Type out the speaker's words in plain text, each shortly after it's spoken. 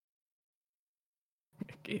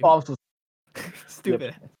Gabe. Oh, I'm so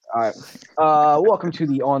Stupid. all right. Welcome to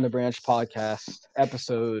the On the Branch podcast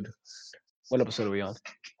episode. What episode are we on?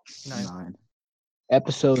 9.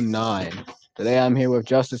 Episode 9. Today I'm here with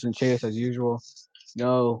Justice and Chase as usual.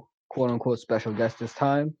 No quote unquote special guest this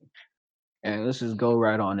time. And let's just go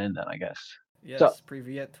right on in then, I guess. Yes, So,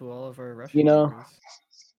 Privyet to all of our Russian you know, viewers.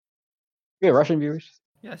 we have Russian viewers.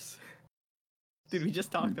 Yes. Dude, we just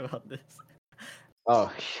talked about this. Oh,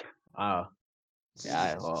 wow.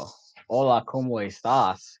 Yeah, well. Hola, ¿cómo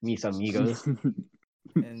estás, mis amigos?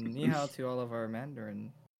 And ni hao to all of our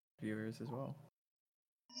Mandarin viewers as well.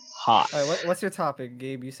 Hot. All right, what's your topic,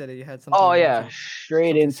 Gabe? You said that you had something. Oh, yeah.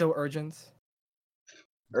 Straight in. So urgent.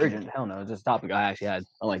 Urgent? Hell no. It's just a topic I actually had,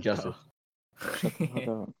 unlike Justice. Shut the fuck up.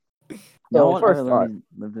 So, No one first ever thought. let me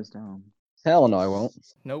live this down. Hell no, I won't.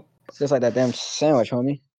 Nope. It's just like that damn sandwich,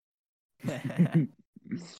 homie.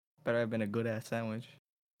 Better have been a good ass sandwich.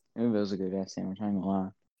 It was a good ass sandwich, I ain't gonna lie.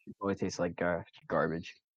 It always tastes like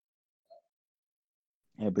garbage.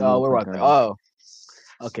 Yeah, but Oh, you we're look right like there. Oh,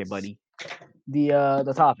 okay, buddy.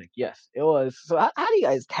 The topic, yes, it was. So, how do you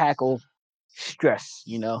guys tackle stress?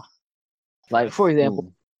 You know, like for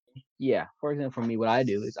example, for example, for me, what I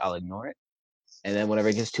do is I'll ignore it, and then whenever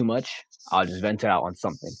it gets too much, I'll just vent it out on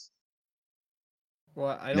something.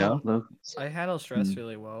 Well, I No? don't. Look, I handle stress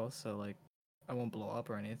really well, so like, I won't blow up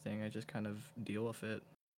or anything. I just kind of deal with it.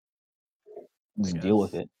 Just deal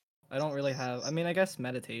with it. I don't really have. I mean, I guess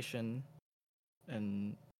meditation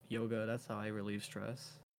and yoga. That's how I relieve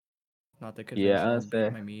stress. Not the conventional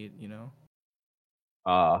beat my meat, you know.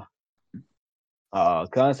 Can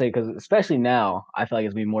I say because especially now, I feel like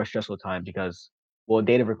it's been more stressful time because, well,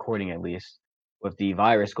 date of recording at least, with the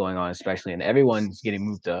virus going on, especially, and everyone's getting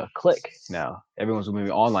moved to Click now. Everyone's moving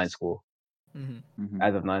online school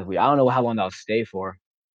as of 9th week. I don't know how long that'll stay for,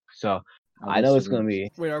 so I know it's gonna be.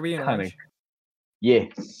 Wait, are we in Orange? Yeah,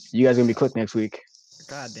 you guys gonna be Click next week.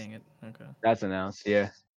 God dang it. Okay. That's announced,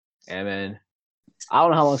 yeah. And then I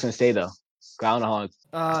don't know how long it's gonna stay though. I don't know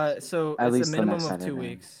how long. So At it's least a the minimum next of Saturday. 2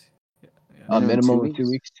 weeks. A minimum of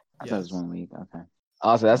 2 weeks. I thought it was 1 week. Okay.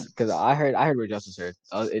 Also, that's because I heard where Justice heard.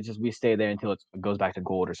 It's just we stay there until it goes back to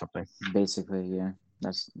gold or something. Basically, yeah.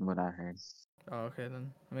 That's what I heard. Oh, okay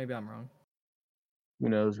then. Maybe I'm wrong. Who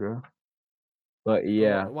knows, bro? But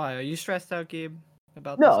yeah. Why are you stressed out, Gabe?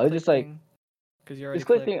 About no, this it's Click just like thing? Because you're already this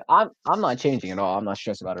Click thing. I'm not changing at all. I'm not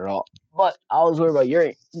stressed about it at all. But I was worried about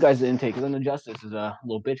you guys' intake because then the Justice is a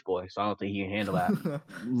little bitch boy, so I don't think he can handle that.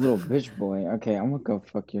 Little bitch boy. Okay, I'm gonna go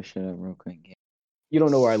fuck your shit up real quick. You don't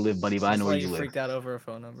know where I live, buddy, but I know where you live. Freaked out over a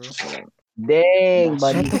phone number. Dang,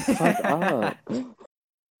 buddy. Shut the fuck up.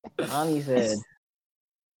 Tommy said.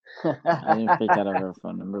 I didn't freak out over a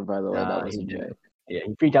phone number, by the way. That was a joke. Yeah,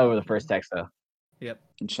 he freaked out over the first text though. Yep.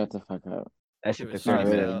 Shut the fuck up. That shit He was pissed me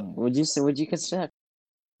stressed off. out. Would you say? Would you consider?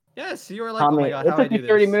 Yes, you were like, Tommy, oh my god, it how I took do you this?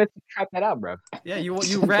 30 minutes to trap that out, bro. Yeah, you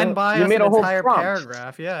ran by You us made an a whole entire prompt.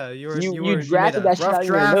 paragraph. Yeah, you drafted made a that shit rough out in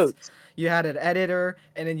your draft. notes. You had an editor,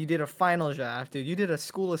 and then you did a final draft, dude. You did a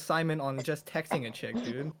school assignment on just texting a chick,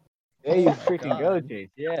 dude. There you Oh my freaking go, God. Chase.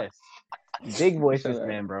 Yes. Big voice Shut this up.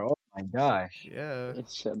 man, bro. Oh my gosh. Yeah.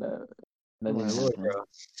 Shut up. Oh my lord, bro.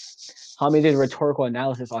 Homie did rhetorical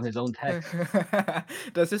analysis on his own text.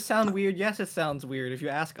 Does this sound weird? Yes, it sounds weird. If you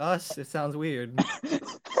ask us, it sounds weird.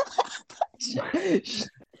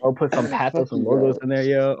 Or put some pathos and logos in there,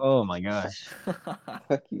 yo. Oh my gosh.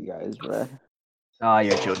 Fuck you guys, bro.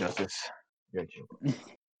 You're chill, Justice. You're chill.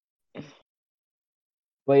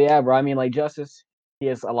 But yeah, bro. I mean, like Justice, he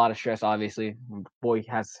has a lot of stress. Obviously, boy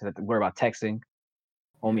has to worry about texting.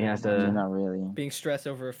 Homie has to. Not really. Being stressed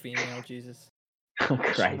over a female, Jesus.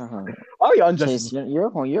 Christ. Oh, you unjust. Chase,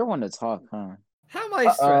 you're one to talk, huh? How am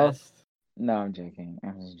I stressed? No, I'm joking.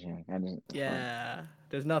 I'm just joking. Yeah,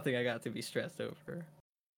 there's nothing I got to be stressed over.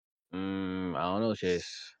 I don't know,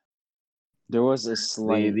 Chase. There was a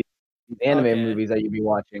slight. The anime movies that you be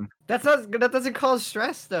watching. That doesn't cause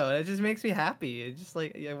stress though. It just makes me happy. It's just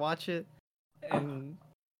like I watch it, and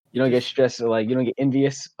you don't get stressed, like you don't get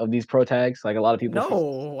envious of these pro tags, like a lot of people. No,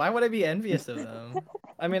 why would I be envious of them?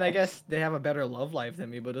 I mean, I guess they have a better love life than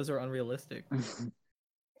me, but those are unrealistic.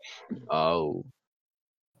 Oh.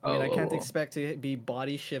 I mean, I can't expect to be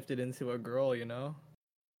body shifted into a girl, you know?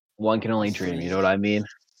 One can only dream, you know what I mean?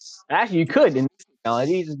 Actually, you could in this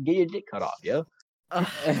technology, just get your dick cut off, yo.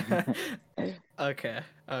 Okay.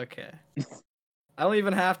 I don't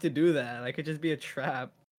even have to do that. I could just be a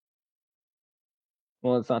trap.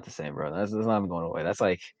 Well, it's not the same, bro. That's not even going away. That's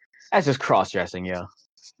just cross-dressing, yo.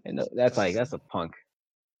 And that's a punk.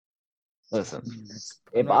 Listen,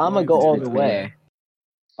 if I'm gonna go all the way,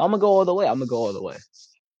 I'm gonna go all the way.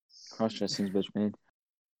 Cross-dressing's bitch made.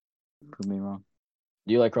 Prove me wrong.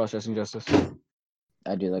 Do you like cross-dressing, Justice?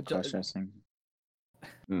 I do like cross-dressing.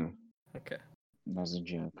 Okay. That was a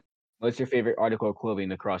joke. What's your favorite article of clothing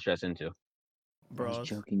to cross-dress into? I was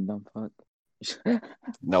joking, dumb fuck.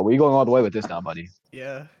 No, we're going all the way with this now, buddy.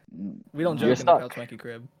 Yeah. We don't You're joke in the stuck. Couch Monkey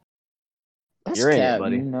crib. That's You're in it, cap,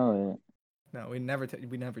 buddy. You know it. No, we never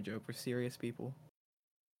joke. We're serious people.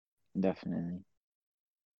 Definitely.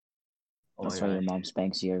 Oh That's my why God. your mom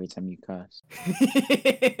spanks you every time you cuss.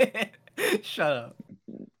 Shut up.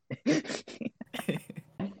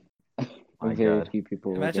 My Very God. few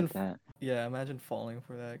people will get that. Yeah, imagine falling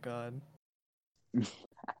for that, God.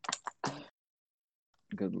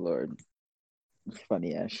 Good lord.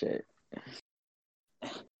 Funny ass shit.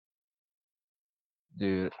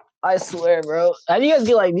 Dude, I swear, bro. How do you guys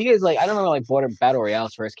get like? Do you guys like? I don't remember like Battle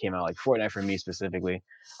Royales first came out. Like Fortnite for me specifically,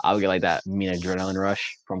 I would get like that mean adrenaline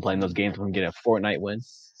rush from playing those games from getting a Fortnite win.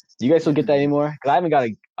 Do you guys still get that anymore? Because I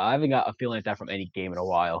haven't got a feeling like that from any game in a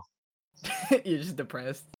while. You're just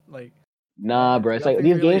depressed, like. Nah, bro. It's like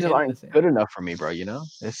these really games just aren't good enough for me, bro. You know,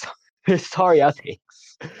 it's sorry outtakes.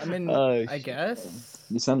 I mean, I guess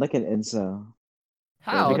you sound like an incel.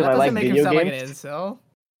 How? Because that I like make him video sound games? like an incel.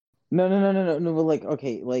 No. But like,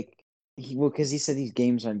 okay, like, because he said these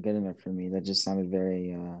games aren't good enough for me. That just sounded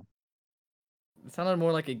very. It sounded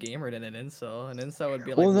more like a gamer than an incel. An incel would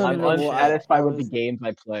be like, Well, no, I'm unsatisfied with the games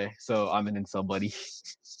I play, so I'm an incel, buddy.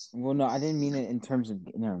 Well, no, I didn't mean it in terms of.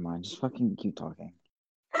 Never mind. Just fucking keep talking.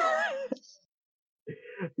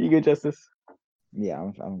 You good, Justice? Yeah,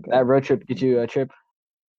 I'm good. That road trip get you a trip?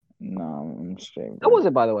 No, I'm straight. How was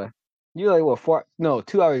it, by the way? You like what?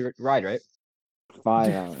 2 hour ride, right?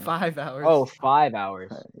 5 hours. 5 hours. Oh, 5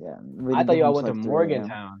 hours. Yeah. I thought you all went to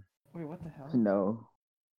Morgantown. Wait, what the hell? No.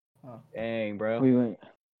 Oh. Dang, bro. We went.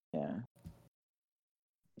 Yeah.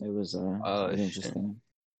 It was interesting.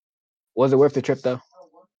 Was it worth the trip though?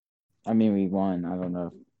 I mean, we won. I don't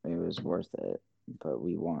know if it was worth it, but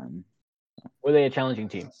we won. Were they a challenging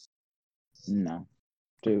team? No,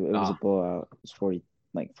 dude, it was a blowout. It was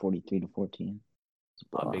 43-14.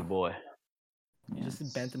 A big boy. You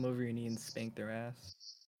just bent them over your knee and spanked their ass.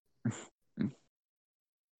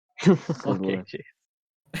 Okay,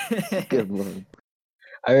 Good lord.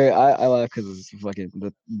 I like because fucking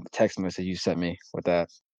the text message you sent me with that.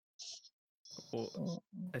 Well,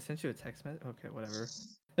 I sent you a text message. Okay, whatever.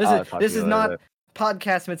 This is not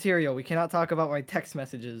podcast material. We cannot talk about my text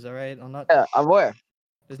messages. All right, I'm not. Yeah, I'm aware.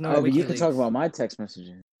 There's no. But you can talk about my text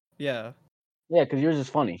messages. Yeah. Yeah, because yours is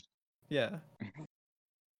funny. Yeah.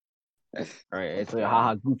 All right, it's like a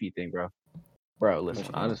haha goofy thing, bro. Bro, listen,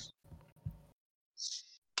 honest.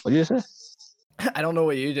 What did you just say? I don't know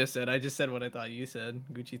what you just said. I just said what I thought you said.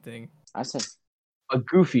 Gucci thing. I said a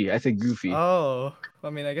goofy. I said goofy. Oh, I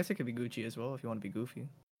mean, I guess it could be Gucci as well if you want to be goofy.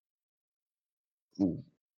 Ooh.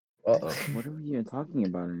 What are we even talking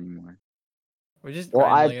about anymore? We're just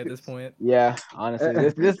rambling at this point. Yeah, honestly,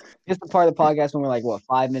 this is the part of the podcast when we're like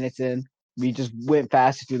 5 minutes in. We just went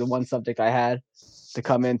faster through the one subject I had to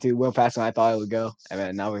come into. Went faster than I thought it would go, and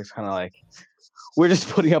then now we're kind of like we're just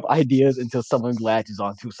putting up ideas until someone latches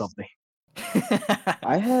onto something.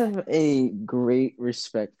 I have a great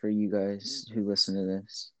respect for you guys who listen to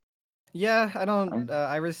this. Yeah, I don't.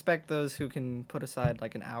 I respect those who can put aside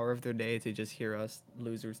like an hour of their day to just hear us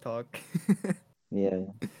losers talk. Yeah,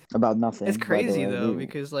 about nothing. It's crazy though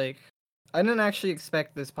because like I didn't actually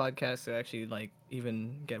expect this podcast to actually like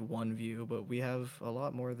even get one view, but we have a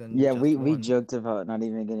lot more than. Yeah, just we one. joked about not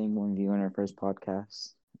even getting one view on our first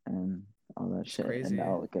podcast and all that shit. Crazy. And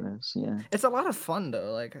now look at us. Yeah, it's a lot of fun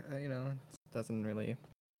though. Like it doesn't really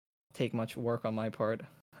take much work on my part.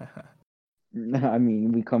 I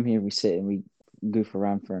mean, we come here, we sit, and we goof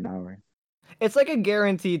around for an hour. It's like a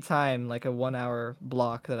guaranteed time, like a 1 hour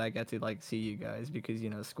block that I get to like see you guys because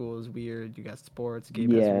school is weird. You got sports,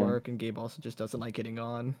 Gabe has work, and Gabe also just doesn't like getting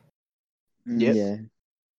on. Yep. Yeah.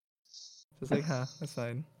 So it's like, that's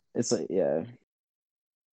fine. It's like, yeah.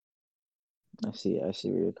 I see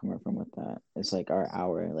where you're coming from with that. It's like our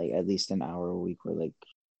hour, like at least an hour a week.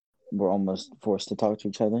 We're almost forced to talk to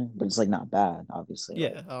each other, but it's like not bad, obviously.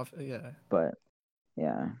 Yeah, But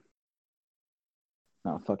yeah.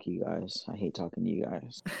 No, fuck you guys. I hate talking to you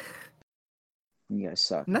guys. You guys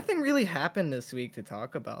suck. Nothing really happened this week to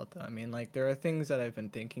talk about, though. I mean, like, there are things that I've been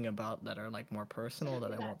thinking about that are, like, more personal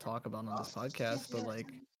that I won't talk about on this podcast, but, like,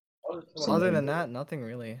 other than that, nothing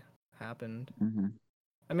really happened. Mm-hmm.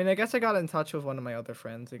 I mean, I guess I got in touch with one of my other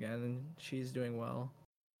friends again, and she's doing well.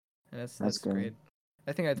 And that's great.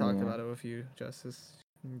 I think I talked about it with you, Justice.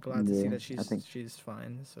 I'm glad to see that she's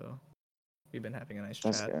fine, so we've been having a nice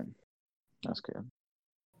chat. That's good.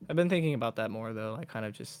 I've been thinking about that more, though, like, kind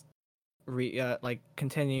of just like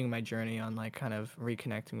continuing my journey on like kind of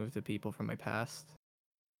reconnecting with the people from my past.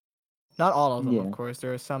 Not all of them, of course.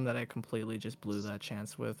 There are some that I completely just blew that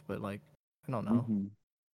chance with, but like I don't know. Mm-hmm.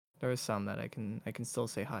 There are some that I can still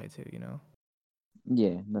say hi to, you know.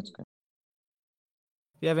 Yeah, that's good.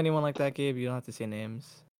 You have anyone like that, Gabe? You don't have to say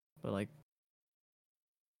names, but like,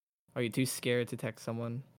 are you too scared to text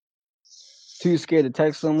someone? Too scared to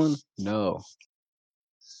text someone? No,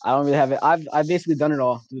 I don't really have it. I've basically done it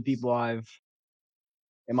all to the people I've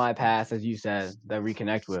in my past, as you said, that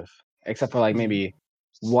reconnect with, except for like maybe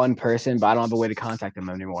one person, but I don't have a way to contact them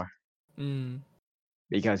anymore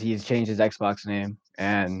because he's changed his Xbox name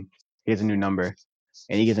and he has a new number,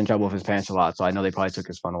 and he gets in trouble with his parents a lot. So I know they probably took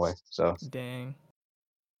his phone away. So dang.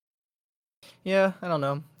 Yeah, I don't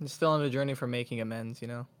know. I'm still on the journey for making amends, you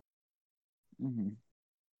know. Mm-hmm.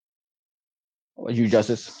 What you,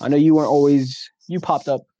 Justice? I know you weren't always. You popped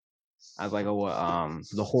up as like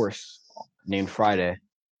the horse named Friday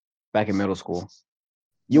back in middle school.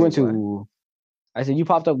 You went to. I said you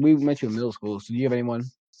popped up. We met you in middle school. So do you have anyone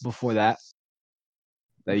before that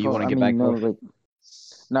you want to get back? No, like,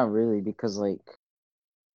 not really, because like,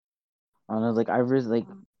 I don't know, like I really like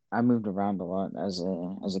I moved around a lot as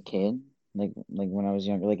a kid. Like when I was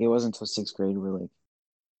younger, like it wasn't until 6th grade where like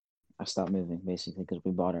I stopped moving basically because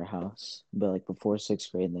we bought our house. But like before 6th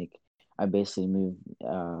grade, like I basically moved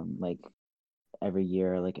like every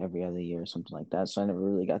year, like every other year or something like that. So I never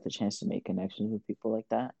really got the chance to make connections with people like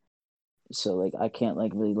that. So like I can't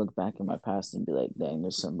like really look back in my past and be like, dang,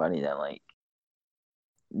 there's somebody that like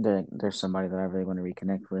there's somebody that I really want to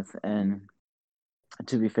reconnect with. And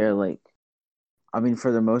to be fair, like I mean,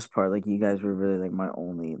 for the most part, like you guys were really like my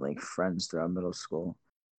only like friends throughout middle school.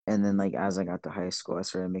 And then like as I got to high school, I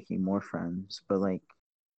started making more friends. But like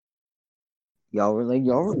y'all were really,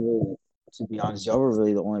 to be honest, y'all were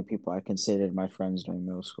really the only people I considered my friends during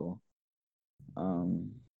middle school.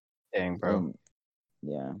 Dang, bro. And,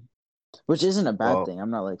 yeah. Which isn't a bad thing.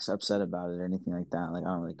 I'm not like upset about it or anything like that. Like I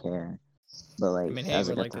don't really care. But like, I mean, hey, as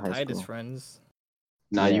I we're got like to the high tightest school, friends.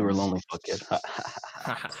 Nah, you were lonely, fuck it.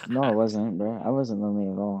 no, I wasn't, bro. I wasn't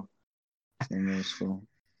lonely at all in middle school.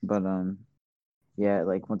 But yeah,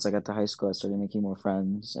 like once I got to high school, I started making more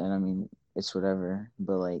friends, and I mean, it's whatever.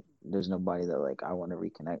 But like, there's nobody that like I want to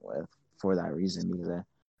reconnect with for that reason because I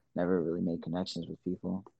never really made connections with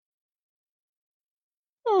people.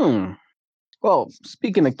 Well,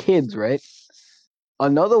 speaking of kids, right?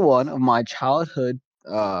 Another one of my childhood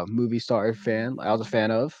movie star fan I was a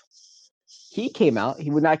fan of. He came out. He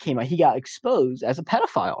would not came out. He got exposed as a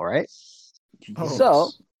pedophile, right? Oh.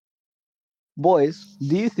 So, boys,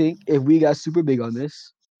 do you think if we got super big on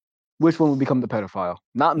this, which one would become the pedophile?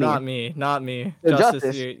 Not me. Not me.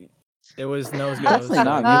 Justice. It was nose goes. Definitely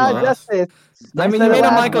not me. Justice. I mean, you made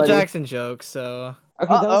a Michael Jackson joke, so.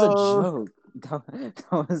 Okay, that was a joke.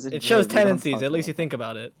 That was a it joke. shows tendencies. At least you think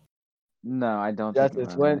about it. No, I don't.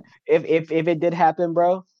 Justice. When if it did happen,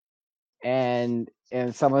 bro, and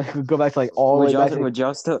someone could go back to like all the way back. Would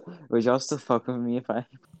y'all still fuck with me if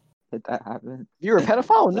that happened? You're a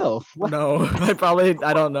pedophile? No. No,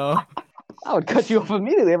 I don't know. I would cut you off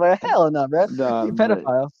immediately. I'm like, hell no, bro. No, you're a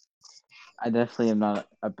pedophile. I definitely am not.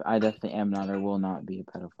 I definitely am not or will not be a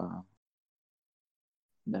pedophile.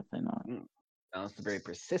 Definitely not. Sounds very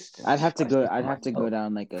persistent. I'd have to go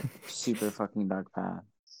down like a super fucking dark path.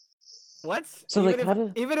 What? So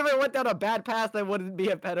even if I went down a bad path, I wouldn't be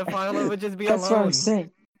a pedophile. I would just be That's alone. what I'm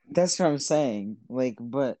saying. That's what I'm saying. Like,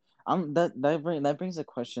 but that brings a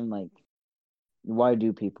question like, why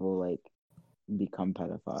do people like become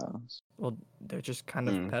pedophiles? Well, they're just kind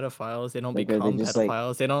of pedophiles. They don't like, become just, pedophiles.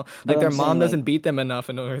 Like, they don't like their mom doesn't beat them enough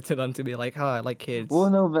in order to them to be like, oh, I like kids.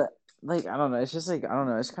 Well, no, but like I don't know. It's just like I don't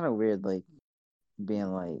know. It's kind of weird, like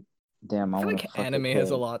being like, damn, I feel like anime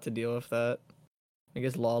has a lot to deal with that. I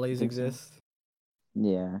guess lollies exist.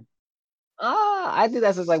 Yeah. I think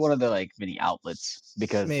that's just like one of the like mini outlets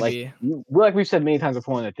because maybe like we've said many times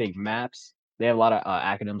before in the thing maps, they have a lot of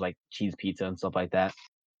acronyms like cheese pizza and stuff like that.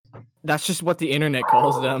 That's just what the internet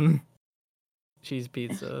calls them. Cheese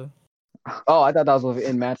pizza. Oh, I thought that was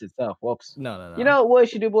in maps itself. Whoops. No. You know what we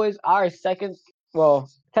should do, boys? Our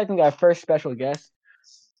technically our first special guest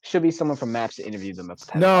should be someone from Maps to interview them.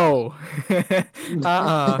 No.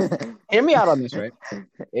 Hear me out on this, right?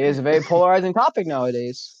 It is a very polarizing topic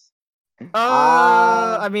nowadays.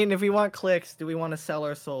 I mean, if we want clicks, do we want to sell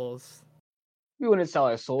our souls? We wouldn't sell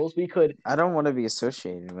our souls. We could. I don't want to be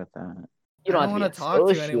associated with that. You don't want to talk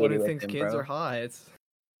to anyone who thinks kids are hot.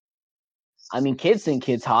 I mean, kids think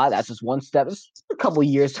kids hot. That's just one step. It's a couple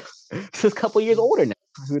years. Just a couple years older now.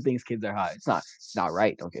 Who thinks kids are hot? It's not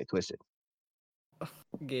right. Don't get it twisted.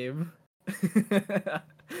 Gabe.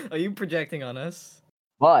 Are you projecting on us?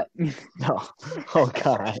 What? No. Oh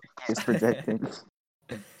god. He's projecting.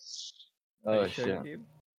 Oh sure, shit. Gabe?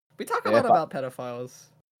 We talk a lot about pedophiles.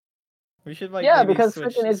 We should like maybe because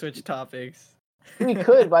switch topics. We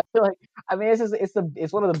could, but I feel like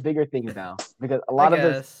it's one of the bigger things now because a lot of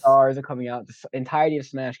the stars are coming out. The entirety of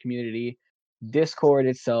Smash community, Discord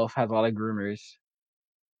itself has a lot of groomers.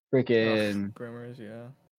 Freaking groomers, yeah.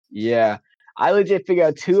 Yeah, I legit figured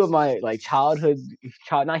out 2 of my like childhood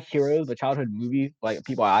not heroes but childhood movie like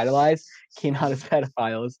people I idolized came out as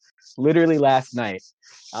pedophiles literally last night.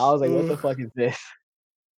 I was like, what the fuck is this?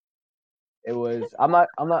 It was I'm not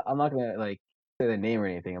gonna like say the name or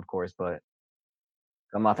anything, of course, but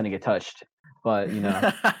I'm not gonna get touched. But you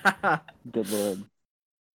know, good lord.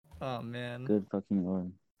 Oh man. Good fucking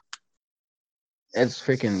lord. It's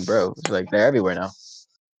freaking bro. It's like they're everywhere now.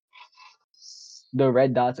 The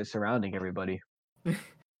red dots are surrounding everybody.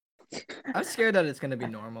 I'm scared that it's gonna be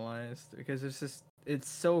normalized because it's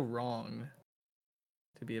so wrong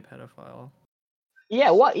to be a pedophile.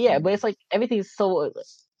 Yeah, but it's like everything's so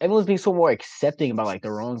everyone's being so more accepting about like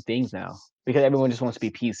the wrong things now because everyone just wants to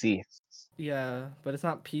be PC. Yeah, but it's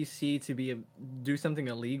not PC to do something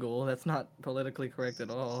illegal. That's not politically correct at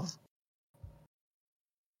all.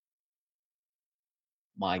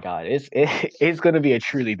 My God, it's gonna be a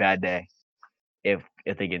truly bad day if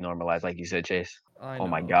they get normalized, like you said, Chase. Oh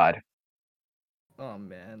my God. Oh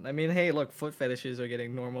man, I mean, hey, look, foot fetishes are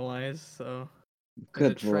getting normalized, so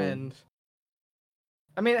good a trend.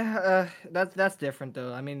 I mean, that's different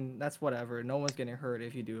though. I mean, that's whatever. No one's getting hurt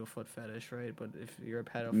if you do a foot fetish, right? But if you're a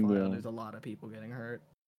pedophile, there's a lot of people getting hurt.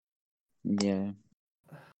 Yeah.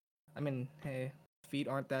 I mean, hey, feet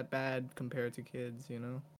aren't that bad compared to kids, you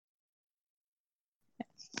know?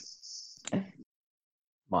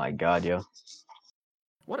 My God, yo.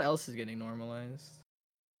 What else is getting normalized?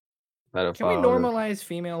 Pedophile. Can we normalize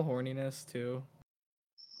female horniness too?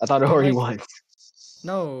 I thought it already was.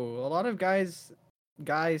 No, a lot of guys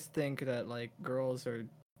think that like girls are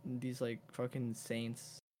these like fucking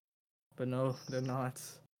saints, but no, they're not.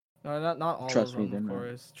 No, not all of them, of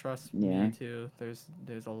course. Trust me too.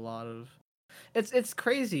 There's a lot of. It's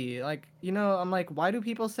crazy. Like, you know, I'm like, why do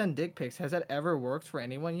people send dick pics? Has that ever worked for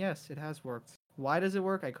anyone? Yes, it has worked. Why does it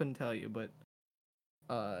work? I couldn't tell you, but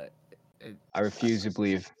I refuse to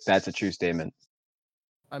believe that's a true statement.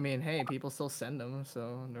 I mean, hey, people still send them,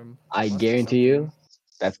 so I guarantee you,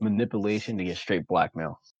 that's manipulation to get straight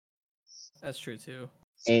blackmail. That's true too.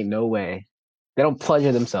 Ain't no way. They don't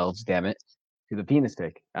pleasure themselves, damn it, to the penis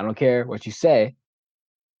pic. I don't care what you say.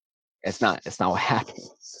 It's not what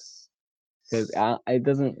happens. Because it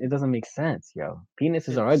doesn't make sense, yo.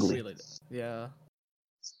 Penises are ugly. Really, yeah.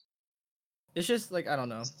 It's just like, I don't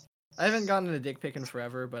know. I haven't gotten a dick pic in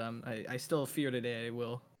forever, but I still fear today I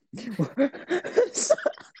will.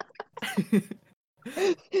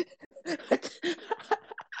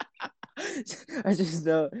 I just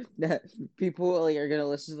know that people like are gonna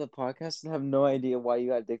listen to the podcast and have no idea why you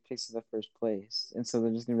got dick pics in the first place, and so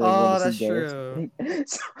they're just gonna be like, "Oh, that's true."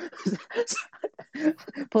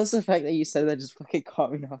 Plus the fact that you said that just fucking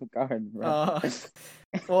caught me off guard, bro.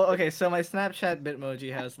 Well, okay, so my Snapchat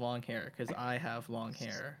Bitmoji has long hair because I have long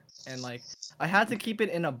hair, and like I had to keep it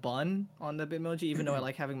in a bun on the Bitmoji, even though I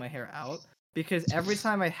like having my hair out, because every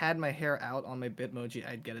time I had my hair out on my Bitmoji,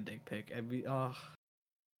 I'd get a dick pic.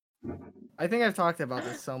 I think I've talked about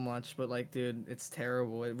this so much, but like, dude, it's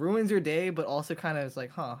terrible. It ruins your day, but also kind of is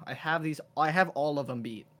like, huh, I have all of them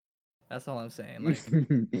beat. That's all I'm saying.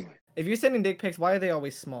 Like, if you're sending dick pics, why are they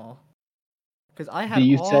always small? Because I have. Do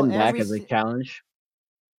you send back as a challenge?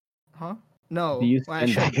 Huh? No. Do you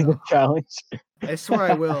send back as a challenge? I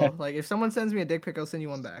swear I will. Like, if someone sends me a dick pic, I'll send you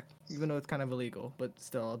one back, even though it's kind of illegal. But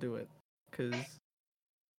still, I'll do it because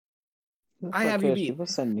I have you beat. People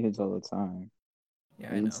send nudes all the time.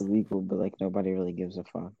 Yeah, I know. It's illegal, but like nobody really gives a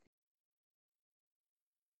fuck.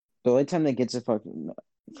 The only time that gets a fuck, the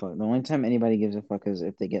only time anybody gives a fuck is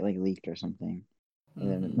if they get like leaked or something. And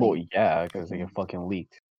then, like, well, yeah, because they get fucking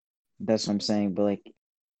leaked. That's what I'm saying. But like,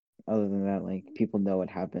 other than that, like people know what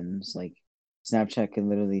happens. Like, Snapchat can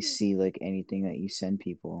literally see like anything that you send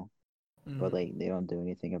people, but like they don't do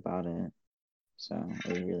anything about it. So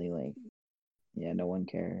it really like, yeah, no one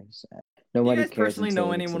cares. Nobody do you guys cares. Personally,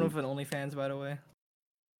 know anyone with an OnlyFans, by the way?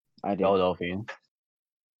 I do. Belle Delphine.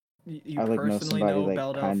 You like personally know like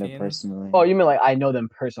Belle kind Delphine? of personally. Oh, you mean like I know them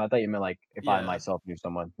personally? I thought you meant like if I myself knew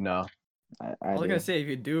someone. No. I was gonna say, if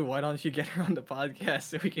you do, why don't you get her on the podcast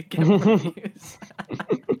so we could get more views?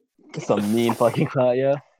 Some mean fucking clout,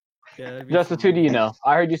 yeah. Just the two, do you know?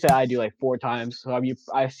 I heard you say I do like 4 times, so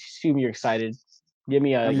I assume you're excited. Give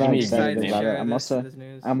me I'm not a excited name. about it.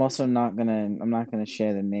 News. I'm not gonna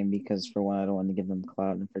share the name because for one, I don't want to give them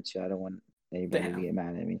clout, and for two, I don't want anybody to get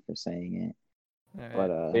mad at me for saying it. Right. But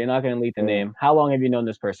so you're not gonna leak the name. How long have you known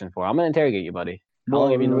this person for? I'm gonna interrogate you, buddy. How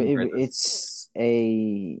long have you known this person? It's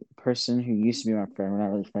a person who used to be my friend. We're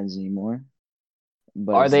not really friends anymore.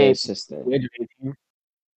 But Are they their sister? The age of 18?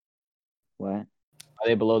 What? Are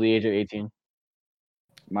they below the age of 18?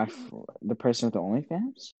 The person with the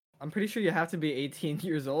OnlyFans? I'm pretty sure you have to be 18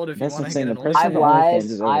 years old if That's you want to insane. get The an person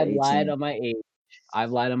OnlyFans. I've lied on my age.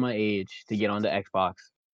 I've lied on my age to get onto Xbox.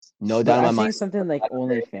 No doubt in my mind. I think something like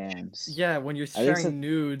OnlyFans. Yeah, when you're sharing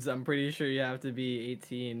nudes, I'm pretty sure you have to be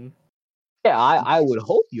 18. Yeah, I would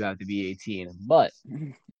hope you have to be 18, but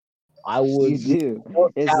I would. You do.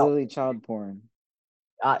 It's literally child porn.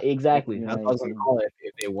 Exactly. That's what I was gonna call it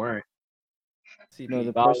if they weren't. No,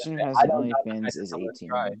 the person who has the OnlyFans is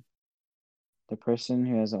 18. The person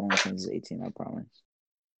who has the OnlyFans is 18, I promise.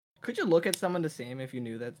 Could you look at someone the same if you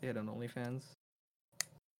knew that they had an OnlyFans?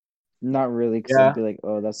 Not really, because I'd be like,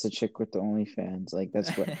 oh, that's the chick with the OnlyFans. Like, that's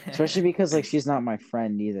what. Especially because, like, she's not my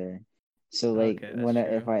friend either. So, like,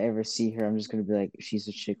 if I ever see her, I'm just going to be like, she's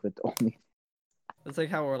a chick with the OnlyFans. That's like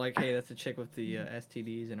how we're like, hey, that's a chick with the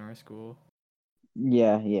STDs in our school.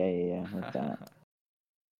 Yeah, like that.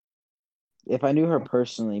 If I knew her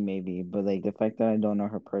personally, maybe, but like the fact that I don't know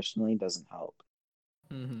her personally doesn't help.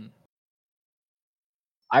 Mm-hmm.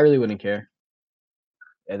 I really wouldn't care.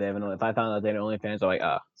 If I found out they had OnlyFans, I'm like,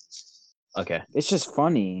 okay. It's just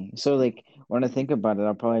funny. So like when I think about it,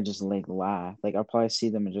 I'll probably just like laugh. Like I'll probably see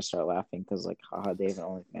them and just start laughing because like, haha, they have an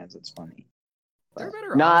OnlyFans. It's funny. There are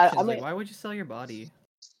better options. I mean, like, why would you sell your body?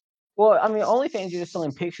 Well, I mean, OnlyFans, you're just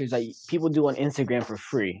selling pictures that people do on Instagram for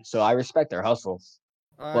free. So I respect their hustle.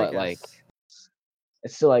 But like,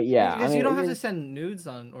 it's still like, yeah. Because you don't have to send nudes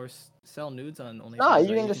on or sell nudes on OnlyFans. No,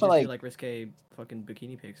 you can just do like risque fucking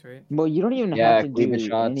bikini pics, right? Well, you don't even have to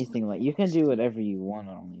do anything. Like you can do whatever you want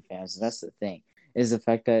on OnlyFans. That's the thing. Is the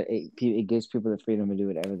fact that it gives people the freedom to do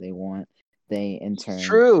whatever they want. They in turn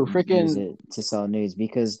use it to sell nudes,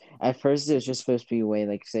 because at first it was just supposed to be a way,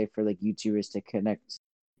 like say for like YouTubers to connect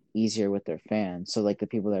easier with their fans. So like the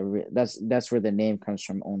people that that's where the name comes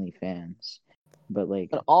from, OnlyFans. But like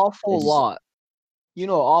an awful lot. You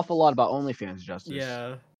know an awful lot about OnlyFans, Justice.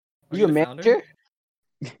 Yeah. Are you a manager?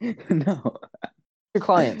 No. Your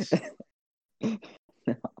clients. No.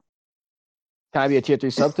 Can I be a tier 3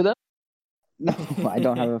 sub to them? No, I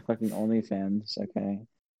don't have a fucking OnlyFans. Okay.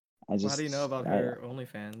 How do you know about her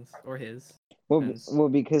OnlyFans or his? Well,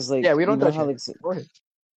 because like we don't know how like.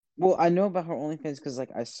 Well, I know about her OnlyFans because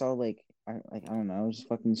like I saw like I don't know, I was just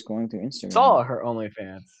fucking scrolling through Instagram. Saw her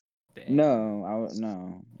OnlyFans. Dang. No,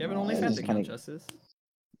 no. You have an OnlyFans account, Justice?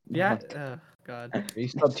 Yeah. God. Are you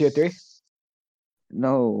sub tier 3?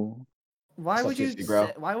 No. Why would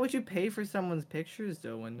you pay for someone's pictures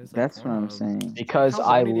though when it's like That's what I'm saying. Because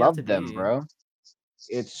I love them, bro.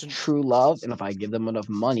 It's true love, and if I give them enough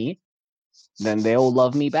money, then they'll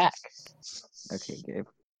love me back. Okay, Gabe.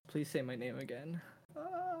 Please say my name again.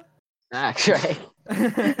 Actually.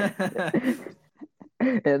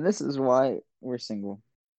 And this is why we're single.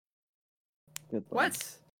 What?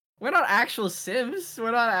 We're not actual Sims. We're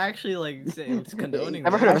not actually like condoning.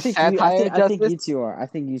 Ever heard of satire? I think you two are. I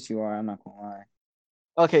think you two are. I'm not gonna lie.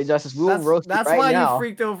 Okay, Justice, we will roast you right now. That's why you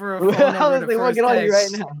freaked over a phone number. Honestly, we'll get on you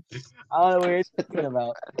right now. I don't know what you're talking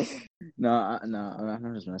about. No,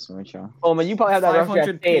 I'm just messing with y'all. Oh man, you probably have that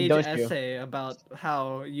 500-page essay about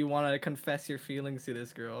how you want to confess your feelings to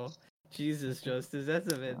this girl. Jesus, Justice,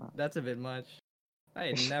 that's a bit much. I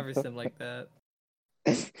had never sim like that.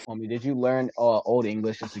 Homie, did you learn old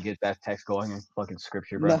English just to get that text going in fucking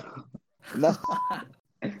scripture, bro? No.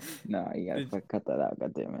 No, you gotta cut that out.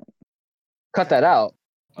 God damn it. Cut that out.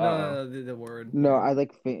 No, the word. No, I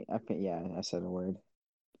said a word.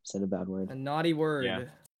 Said a bad word. A naughty word. Yeah.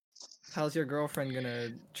 How's your girlfriend gonna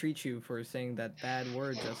treat you for saying that bad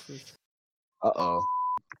word, Justice? Uh-oh.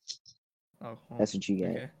 Oh, well, that's what you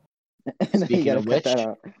get. Okay. Speaking of which, cut that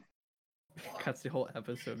out. Cuts the whole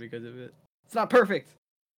episode because of it. It's not perfect.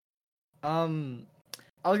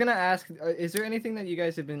 I was gonna ask, is there anything that you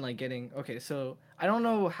guys have been like getting? Okay, so I don't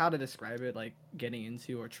know how to describe it, like getting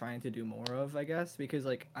into or trying to do more of, I guess, because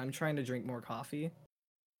like I'm trying to drink more coffee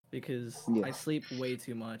because I sleep way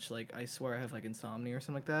too much. Like I swear I have like insomnia or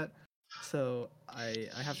something like that. So I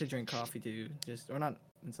have to drink coffee to just, or not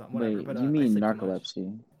insomnia, whatever. Wait, but you mean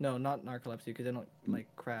narcolepsy? No, not narcolepsy, because I don't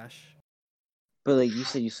like crash. But like you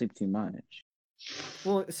said, you sleep too much.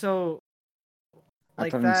 Well, so. I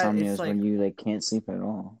thought insomnia is when you like can't sleep at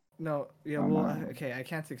all. No, yeah, well, okay, I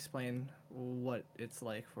can't explain what it's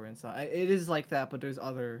like for insomnia. It is like that, but there's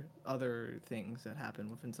other things that happen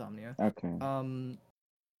with insomnia. Okay.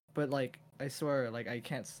 But like I swear, like I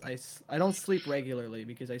don't sleep regularly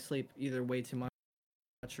because I sleep either way too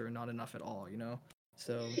much or not enough at all. You know.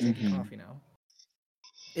 So I'm drinking coffee now.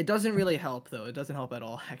 It doesn't really help though. It doesn't help at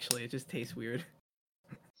all. Actually, it just tastes weird.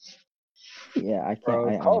 Yeah, I can't.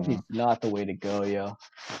 Bro, coffee's not the way to go, yo.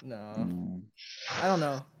 No, I don't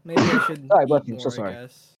know. Maybe I should Sorry, eat you. more. So sorry. I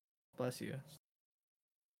guess. Bless you.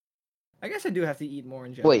 I guess I do have to eat more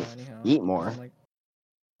in general. Wait, anyhow. eat more? Like,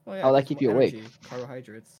 well, yeah, how will that keep you awake?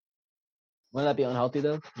 Carbohydrates. Wouldn't that be unhealthy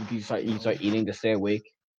though? If you start eating to stay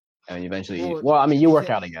awake, and eventually, I mean, you work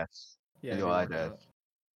out, I guess. Yeah, I work out.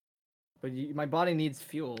 But my body needs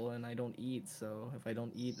fuel, and I don't eat. So if I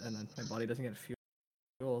don't eat, and then my body doesn't get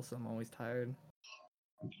fuel, so I'm always tired.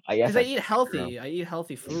 I guess because I eat healthy. I eat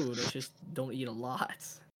healthy food. I just don't eat a lot.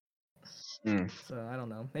 So I don't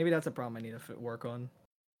know. Maybe that's a problem I need to work on.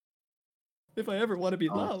 If I ever want to be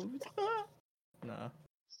loved. Nah.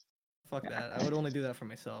 Fuck that. I would only do that for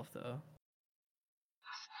myself, though.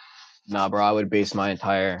 Nah, bro. I would base my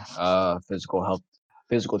entire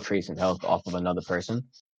physical traits and health off of another person.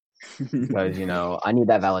 Because, I need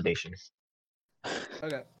that validation.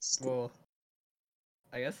 Okay. Well,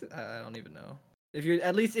 I guess I don't even know. If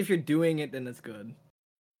you're doing it, then it's good.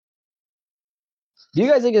 Do you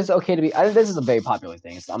guys think it's okay to be? This is a very popular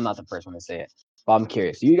thing. So I'm not the first one to say it, but I'm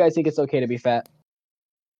curious. Do you guys think it's okay to be fat?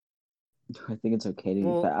 I think it's okay to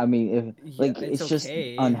be fat. I mean, it's just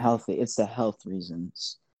unhealthy. It's the health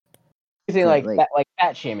reasons. You think like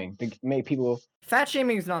fat shaming to make people? Fat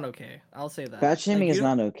shaming is not okay. I'll say that. Fat shaming is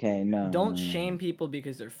not okay. No. Don't shame people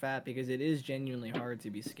because they're fat, because it is genuinely hard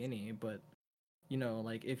to be skinny, but.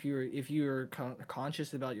 Like if you're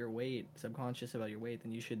conscious about your weight, subconscious about your weight,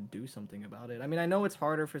 then you should do something about it. I mean, I know it's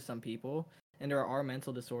harder for some people, and there are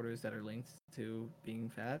mental disorders that are linked to being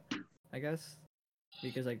fat, I guess,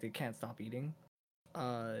 because like they can't stop eating.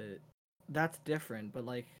 That's different, but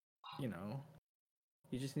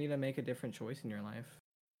you just need to make a different choice in your life.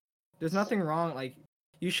 There's nothing wrong. Like,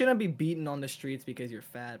 you shouldn't be beaten on the streets because you're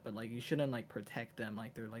fat, but like you shouldn't like protect them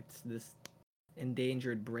like they're like this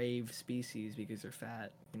endangered brave species because they're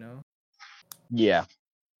fat, Yeah.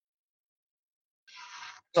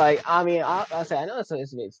 Like, I mean, I'll say I know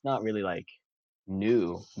it's not really like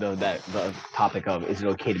new though, that the topic of is it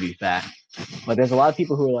okay to be fat, but there's a lot of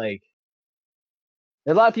people who are like,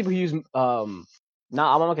 there's a lot of people who use I'm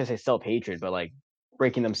not gonna say self-hatred, but like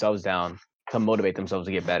breaking themselves down to motivate themselves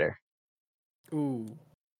to get better. Ooh.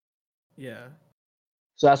 Yeah.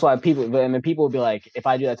 So that's why people will be like, if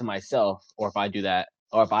I do that to myself, or if I do that,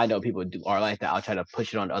 or if I know people are like that, I'll try to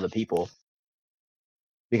push it on to other people.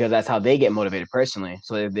 Because that's how they get motivated personally.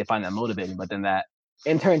 So they find that motivating, but then that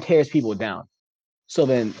in turn tears people down. So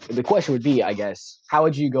then the question would be, I guess, how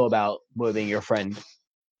would you go about motivating your friend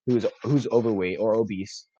who's overweight or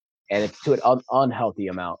obese, and it's to an unhealthy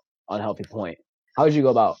point? How would you go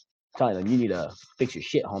about telling them you need to fix your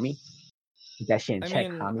shit, homie? Get that shit in check,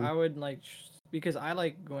 homie. I would because I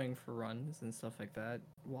like going for runs and stuff like that,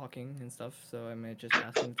 walking and stuff. So I might just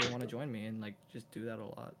ask them if they want to join me and just do that a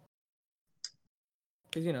lot.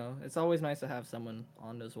 Because it's always nice to have someone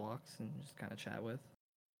on those walks and just kind of chat with.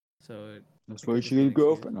 So that's why you should get a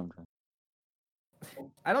girlfriend.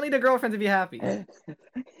 I don't need a girlfriend to be happy.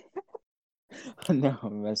 No,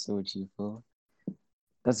 I'm messing with you, fool.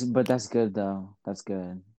 That's good though. That's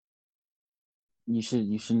good. You should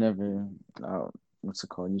never. What's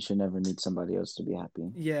it called? You should never need somebody else to be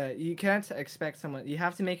happy. Yeah, you can't expect someone. You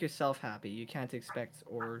have to make yourself happy. You can't expect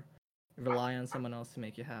or rely on someone else to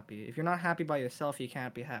make you happy. If you're not happy by yourself, you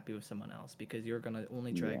can't be happy with someone else because you're gonna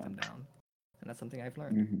only drag them down, and that's something I've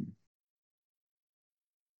learned. Mm-hmm.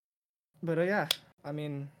 But yeah, I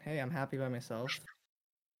mean, hey, I'm happy by myself.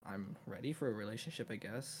 I'm ready for a relationship, I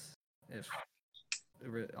guess. If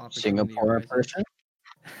Singapore person.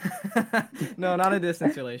 No, not a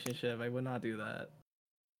distance relationship. I would not do that.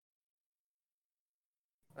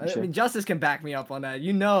 Sure. I mean, Justice can back me up on that.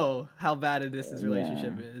 You know how bad a distance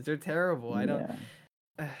relationship is. They're terrible. I don't.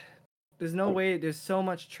 There's no way. There's so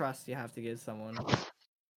much trust you have to give someone.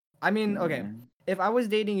 I mean, okay, if I was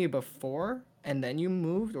dating you before and then you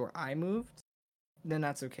moved or I moved, then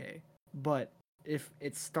that's okay. But if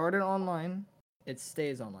it started online, it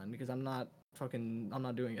stays online because I'm not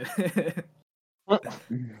doing it.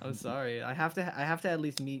 I'm sorry. I have to at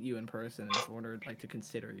least meet you in person in order to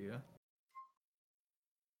consider you.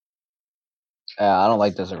 I don't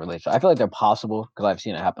like this relationship. I feel like they're possible because I've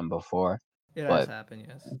seen it happen before. It has happened,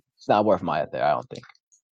 yes. It's not worth my effort, I don't think.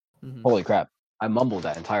 Mm-hmm. Holy crap. I mumbled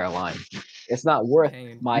that entire line. It's not worth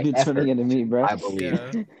my effort, into me, bro. I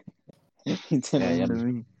believe. He turned into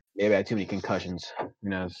me. Maybe I had too many concussions. Who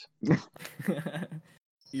knows?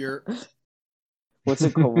 You're. What's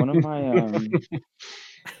it called? One of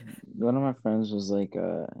my friends was like,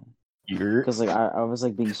 because like I was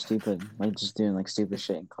like being stupid, like just doing like stupid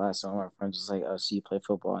shit in class. So one of my friends was like, "Oh, so you play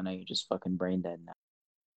football? I know you're just fucking brain dead now."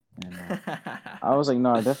 And I was like,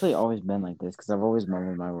 "No, I've definitely always been like this because I've always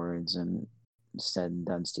mumbled my words and said and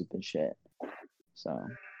done stupid shit." So.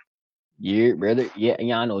 Yeah, brother. Yeah,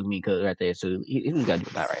 I know it's me, cuz right there. So he's got to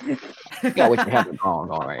do that right there. You got what you have to go on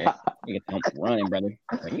right here. You get to running, brother.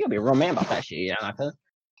 You gotta be a real man about that shit. Yeah, not cuz.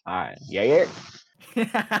 All right, yeah.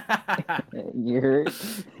 You're.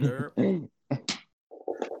 Derp.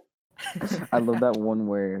 I love that one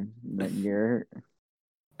word. That you're.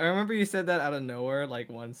 I remember you said that out of nowhere,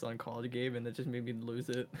 like once on college game, and it just made me lose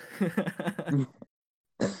it.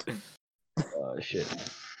 Oh shit.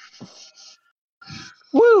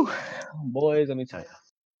 Woo, boys. Let me tell you.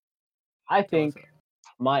 I think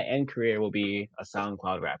my end career will be a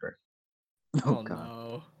SoundCloud rapper. Oh God.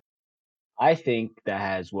 No. I think that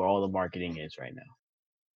has where all the marketing is right now.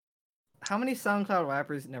 How many SoundCloud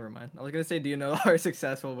rappers? Never mind. I was gonna say, do you know are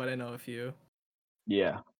successful, but I know a few.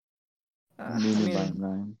 Yeah. I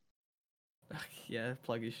mean, yeah,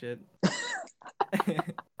 plug your shit.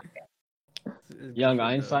 Young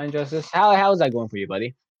Einstein, Justice. How is that going for you,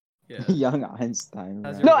 buddy? Yeah. Young Einstein.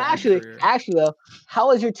 Right? No, actually, though,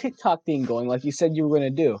 how is your TikTok thing going? Like you said you were gonna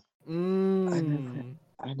do. I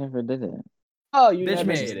never did it. Oh, you bitch never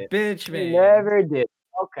made. did it. Bitch made. You never did.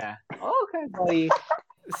 Okay, buddy.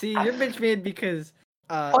 See, you're bitch made because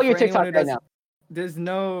oh, your TikTok right now. There's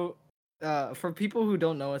no for people who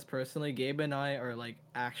don't know us personally, Gabe and I are like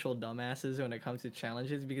actual dumbasses when it comes to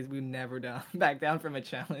challenges because we never back down from a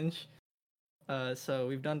challenge. So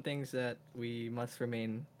we've done things that we must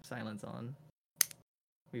remain silent on.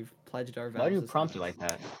 We've pledged our vows. Why do you prompt you like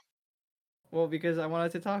that? Well, because I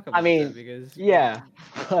wanted to talk about that. Because yeah,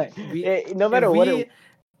 no matter what.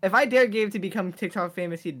 If I dare Gabe to become TikTok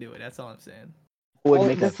famous, he'd do it. That's all I'm saying.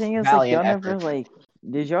 Well, the thing is, like, y'all never like.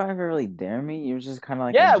 Did y'all ever really dare me? You were just kind of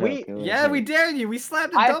like we dared you. We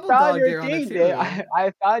slapped a double dog there on it too.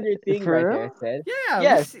 I found your thing right there. Said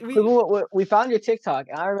yes. We found your TikTok,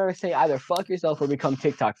 and I remember saying either fuck yourself or become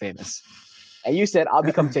TikTok famous. And you said I'll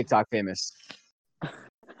become TikTok famous.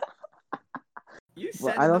 You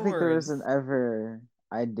said I don't think there was an ever.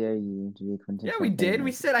 I dare you to become TikTok. Yeah, we did. Famous.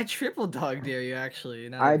 We said I triple dog dare you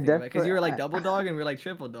actually. I definitely because you were like double dog and we were like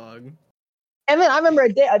triple dog. And then I remember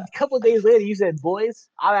a couple of days later, you said, "Boys,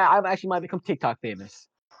 I actually might become TikTok famous,"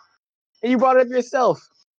 and you brought it up yourself,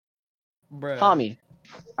 Bruh. Tommy.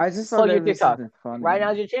 I just plug your TikTok. Right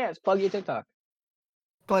now's your chance. Plug your TikTok.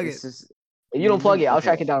 Plug it. Just, if you don't plug it, I'll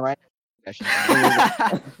track it down right now.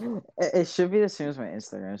 It should be the same as my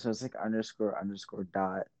Instagram, so it's like __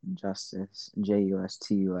 dot justice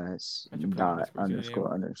JUSTUS dot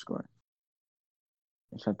 __.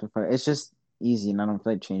 It's just easy, and I don't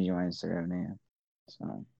feel like changing my Instagram name.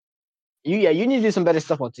 So you need to do some better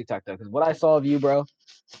stuff on TikTok though, because what I saw of you, bro,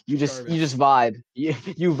 you just vibe.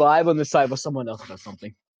 You vibe on the side with someone else does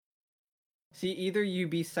something. See, either you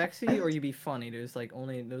be sexy or you be funny. There's like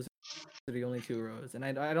those are the only two rows, and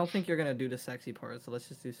I don't think you're gonna do the sexy part. So let's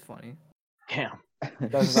just do funny. Damn.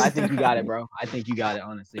 I think you got it, bro. I think you got it,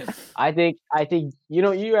 honestly. I think you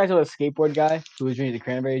guys know the skateboard guy who was drinking the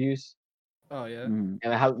cranberry juice. Oh yeah. And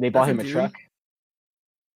how they bought him a truck.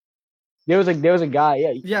 There was a guy,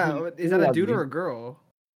 yeah. Yeah, is that a dude or a girl?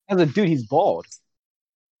 That's a dude. He's bald.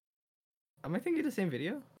 Am I thinking the same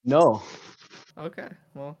video? No. Okay,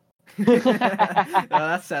 well. No,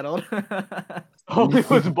 that's settled. Oh,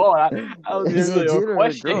 he was bald. I was really a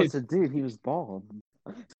question. It's a dude. He was bald.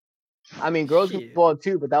 I mean, girls get bald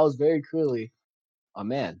too, but that was very clearly a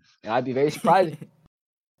man, and I'd be very surprised.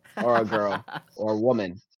 Or a girl, or a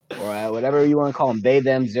woman, or whatever you want to call them. They,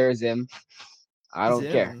 them, their, them. I don't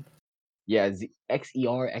care. Yeah,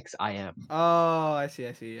 XERXIM. Oh, I see.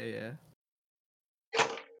 Yeah.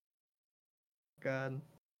 God.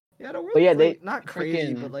 Yeah, the world is like, not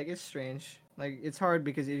crazy, but like it's strange. Like it's hard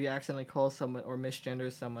because if you accidentally call someone or misgender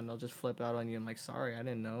someone, they'll just flip out on you and like, sorry, I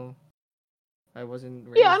didn't know. I wasn't.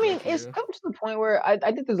 Yeah, I mean, it's come to the point where I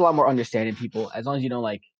think there's a lot more understanding people as long as you don't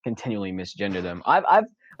like continually misgender them. I've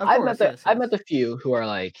met the few who are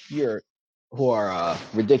like who are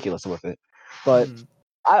ridiculous with it, but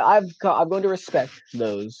I've going to respect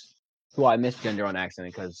those who I misgender on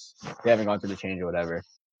accident because they haven't gone through the change or whatever.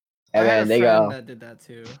 And I had a friend that did that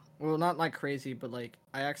too. Well, not like crazy, but like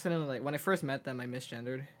I accidentally like when I first met them, I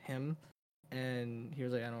misgendered him, and he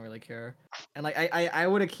was like, I don't really care. And like I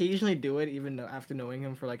would occasionally do it even though after knowing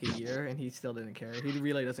him for like a year, and he still didn't care. He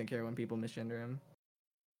really doesn't care when people misgender him.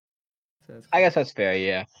 So I guess that's fair.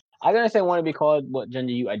 Yeah, I'm gonna say want to be called what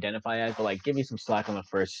gender you identify as, but like give me some slack on the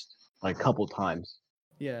first like couple times.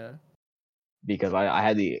 Yeah. Because I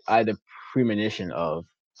had the premonition of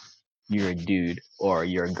you're a dude or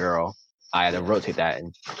you're a girl. I had to rotate that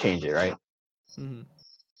and change it, right? Mm-hmm.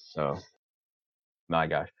 So, my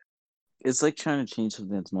gosh, it's like trying to change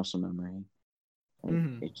something that's muscle memory. Like,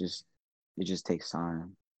 Mm-hmm. it just takes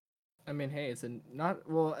time. I mean, hey, it's not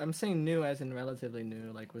well. I'm saying new as in relatively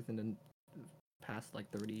new, like within the past like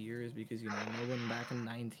 30 years, because no one back in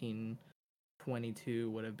 1922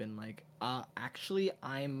 would have been like, actually,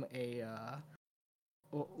 I'm a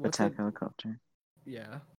what's Attack it? helicopter.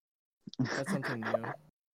 Yeah, that's something new.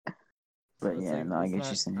 But So it's yeah, like no, I it's get you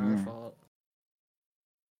not saying. our Yeah. fault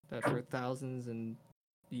that for thousands and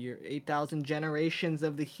 8,000 generations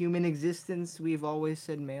of the human existence, we've always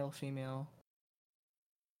said male, female.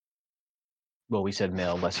 well, we said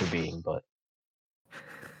male, lesser being, but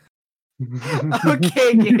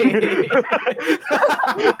Okay, gay.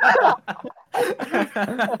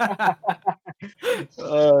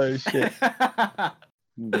 oh shit!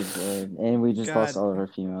 Good lord. And we just lost God. all of our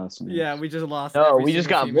female listeners. Yeah, we just lost. No, every we just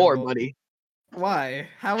single got female more, vote. buddy. Why?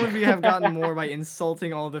 How would we have gotten more by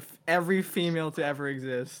insulting all the every female to ever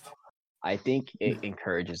exist? I think it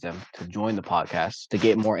encourages them to join the podcast to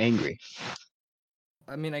get more angry.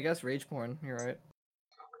 I mean, I guess rage porn. You're right.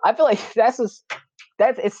 I feel like it's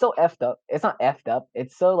so effed up. It's not effed up.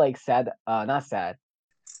 It's so like sad. Not sad.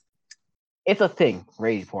 It's a thing.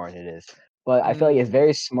 Rage porn. It is. But I feel like it's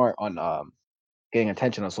very smart on getting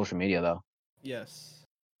attention on social media though. Yes.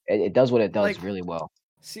 It does what it does Like, really well.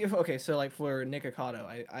 See, okay, so like for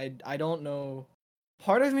Nikocado, I don't know.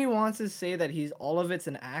 Part of me wants to say that all of it's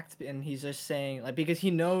an act, and he's just saying like because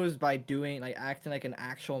he knows by doing like acting like an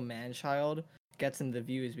actual man child gets him the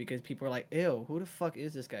views because people are like, ew, who the fuck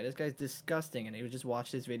is this guy? This guy's disgusting, and they would just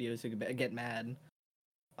watch his videos to get mad.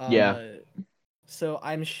 Yeah. So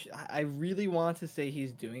I really want to say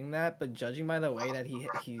he's doing that, but judging by the way that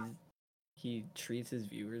he treats his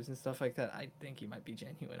viewers and stuff like that, I think he might be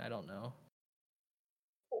genuine. I don't know.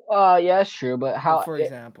 Yeah, that's true. But how? For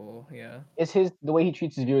example, yeah. Is the way he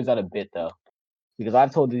treats his viewers at a bit though? Because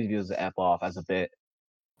I've told these viewers to f off as a bit.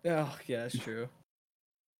 Oh, yeah, that's true.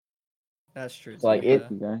 That's true. So like yeah.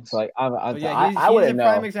 So like I he's wouldn't a know.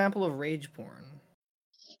 prime example of rage porn.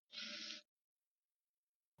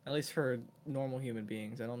 At least for normal human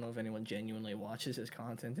beings. I don't know if anyone genuinely watches his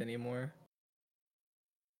content anymore.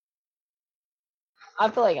 I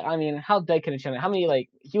feel like how dead can a channel? How many like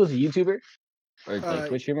he was a YouTuber or like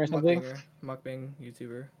Twitch streamer or something? Mukbang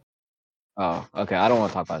YouTuber. Oh, okay. I don't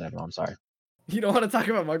want to talk about that, bro. I'm sorry. You don't want to talk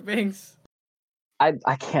about mukbangs? I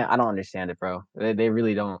can't. I don't understand it, bro. They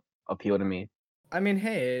really don't appeal to me. I mean,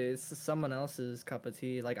 hey, it's someone else's cup of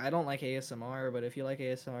tea. Like I don't like ASMR, but if you like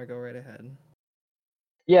ASMR, go right ahead.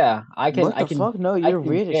 Yeah, I can. What the fuck? No, you're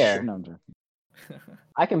weird as shit. No,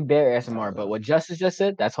 I can bear ASMR, but what Justice just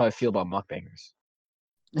said, that's how I feel about mukbangers.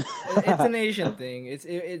 It's an Asian thing.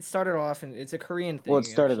 It started off and it's a Korean thing. Well, it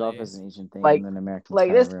started off as an Asian thing, like, and then Americans like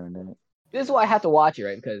kind of ruined it. This is why I have to watch it,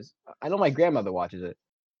 right? Because I know my grandmother watches it,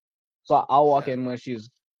 so I'll walk in when she's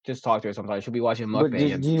just talk to her sometimes. She'll be watching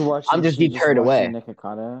mukbang. Do you watch? I'm just deterred away.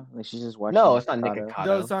 Nikocado? Like she's just watching. No, it's not Nikocado.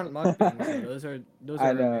 Those aren't mukbangs. Those are.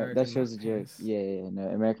 I know American that shows a joke. Yeah. No,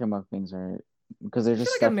 American mukbangs are because they're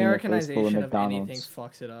just stuffing their face full of McDonald's. Anything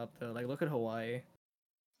fucks it up though. Like look at Hawaii.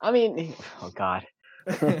 I mean, oh god.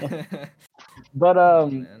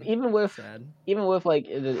 But even with like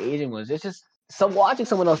the Asian ones, it's just watching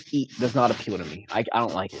someone else eat does not appeal to me. I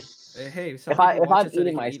don't like it. Hey, if I'm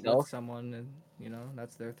eating myself, someone and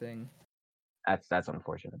that's their thing. That's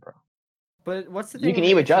unfortunate, bro. But what's the thing? You can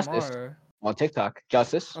eat with Justice on TikTok.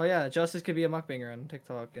 Justice. Oh yeah, Justice could be a mukbanger on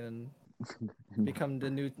TikTok and become the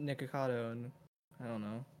new Nikocado, and I don't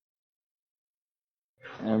know.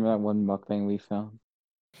 I remember that one mukbang we found.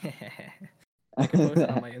 I can post it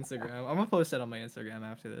on my Instagram. I'm gonna post it on my Instagram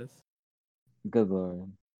after this. Good lord.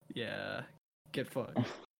 Yeah, get fucked.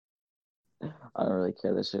 I don't really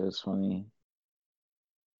care. That shit was funny.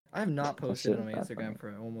 I have not posted on my Instagram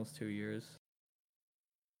for almost 2 years.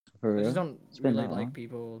 For real? I just don't really like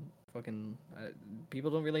people.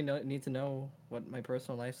 People don't really need to know what my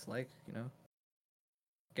personal life's like.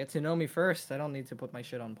 Get to know me first. I don't need to put my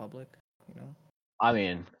shit on public. I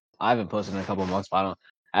mean, I haven't posted in a couple of months, but I don't.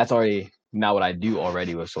 That's already not what I do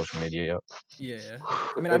already with social media. Yeah.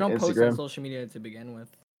 I mean, I don't post on social media to begin with.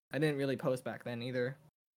 I didn't really post back then either.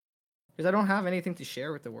 Because I don't have anything to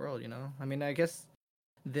share with the world, I mean, I guess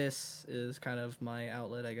this is kind of my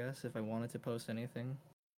outlet, I guess, if I wanted to post anything.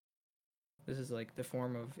 This is like the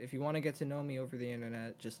form of, if you want to get to know me over the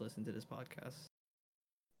internet, just listen to this podcast.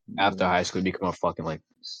 after high school, become a fucking like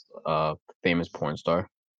famous porn star.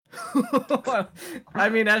 I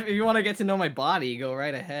mean, if you want to get to know my body, go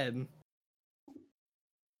right ahead. Is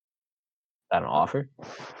that an offer?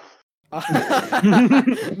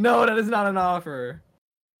 No, that is not an offer.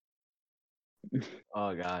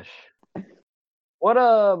 Oh gosh. What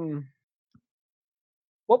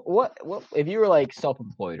if you were like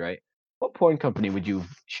self-employed, right? What porn company would you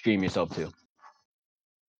stream yourself to?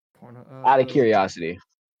 Out of curiosity.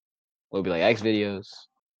 Would it be like X videos,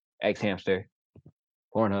 X Hamster,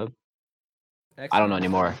 Pornhub? I don't know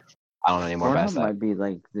anymore. Pornhub might be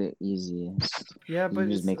like the easiest. Yeah, but you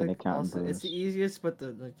just make like an account. Also, it's the easiest, but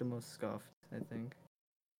the most scuffed. I think.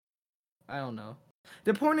 I don't know.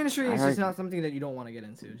 The porn industry is just not something that you don't want to get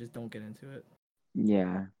into. Just don't get into it.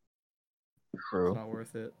 Yeah. True. It's not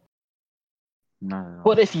worth it. Not at all.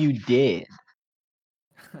 What if you did?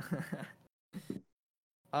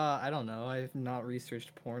 I don't know. I've not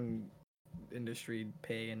researched porn industry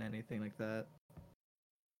pay and anything like that.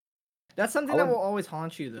 That's something that will always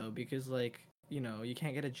haunt you though, because like, you know, you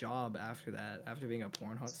can't get a job after that, after being a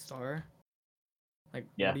Pornhub star. Like,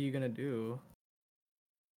 what are you gonna do?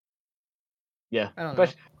 Yeah. I don't know.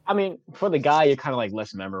 I mean, for the guy, you're kind of like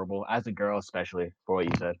less memorable. As a girl, especially for what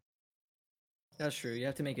you said. That's true. You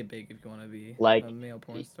have to make it big if you want to be like a male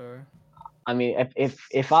porn star. I mean,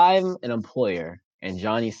 if I'm an employer and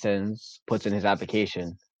Johnny Sins puts in his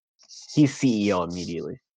application, he's CEO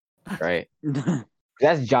immediately, right?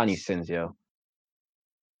 That's Johnny Sins, yo.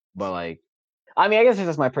 But like, I mean, I guess it's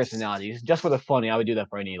just my personality. Just for the funny, I would do that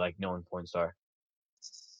for any like known porn star.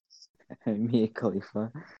 Mia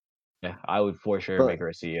Khalifa. Yeah, I would for sure make her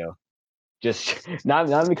a CEO. Just not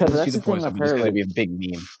because she's a porn star, but just gonna be a big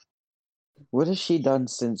meme. What has she done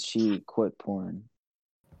since she quit porn?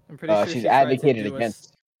 I'm pretty sure she's advocated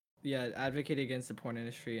against. Advocated against the porn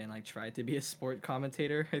industry and like tried to be a sport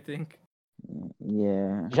commentator. I think.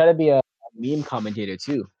 Yeah. She tried to be a meme commentator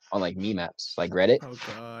too on like meme apps, like Reddit. Oh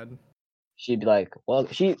God. She'd be like, well,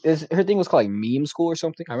 her thing was called like Meme School or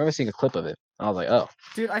something. I remember seeing a clip of it. I was like, oh.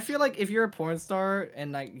 Dude, I feel like if you're a porn star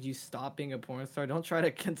and like you stop being a porn star, don't try to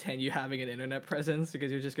continue having an internet presence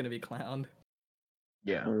because you're just gonna be clowned.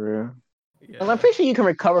 Yeah. For real. Yeah. Well, I'm pretty sure you can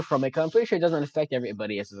recover from it. Cause I'm pretty sure it doesn't affect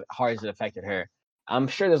everybody as hard as it affected her. I'm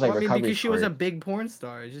sure there's like recovery. Because she was a big porn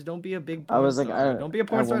star. Just don't be a big porn star. Don't be a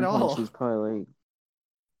porn star at all. She's probably like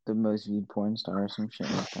the most viewed porn star or some shit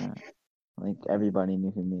like that. Like everybody knew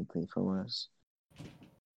who Mia Khalifa was.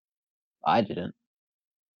 I didn't.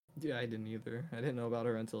 Yeah, I didn't either. I didn't know about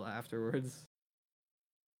her until afterwards.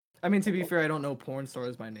 I mean, to be fair, I don't know porn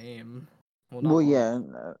stars by name. Well yeah,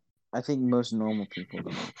 I think most normal people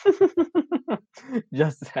don't.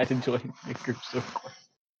 Just had to join the group so quick.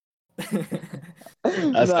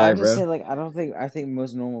 No, I'm just saying, like, I think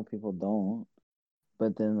most normal people don't.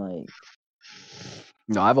 But then, like,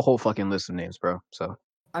 no, I have a whole fucking list of names, bro. So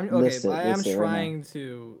I am trying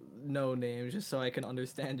to know names just so I can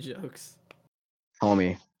understand jokes.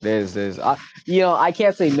 Homie, there's I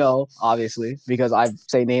can't say no, obviously, because I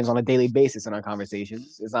say names on a daily basis in our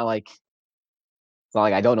conversations. It's not like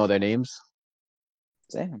I don't know their names.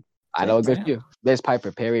 Damn. I know a good few. There's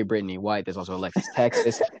Piper Perry, Brittany White. There's also Alexis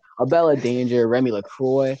Texas, Abella Danger, Remy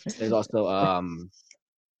LaCroix. There's also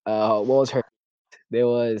what was her? There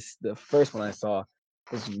was the first one I saw.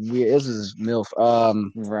 This is weird. This is MILF.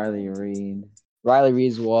 Riley Reid. Riley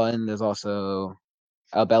Reid's one. There's also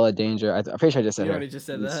Abella Danger. I'm pretty sure I just said her. Already just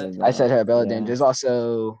said that. I said her. Abella Danger. There's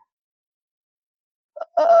also.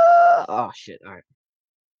 Oh shit! All right.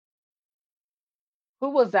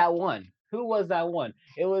 Who was that one?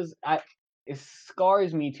 It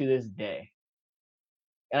scars me to this day.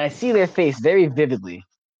 And I see their face very vividly.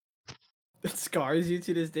 It scars you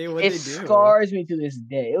to this day? What they do? It scars me to this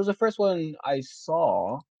day. It was the first one I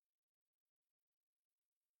saw.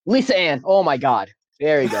 Lisa Ann. Oh my god.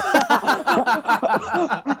 There you go.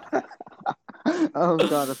 Oh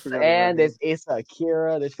god, I forgot. And there's Asa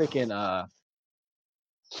Kira. There's freaking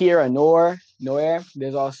Kira Noor.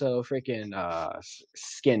 There's also freaking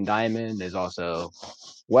Skin Diamond. There's also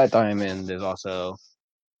Wet Diamond. There's also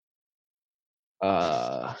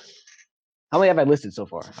how many have I listed so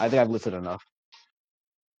far? I think I've listed enough.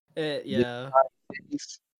 Yeah.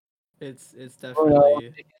 It's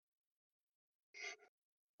definitely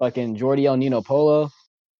fucking Jordi El Nino Polo.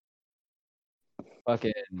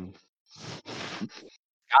 Fucking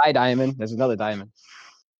Sky Diamond. There's another diamond.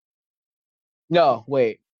 No,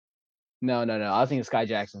 wait. No. I was thinking Sky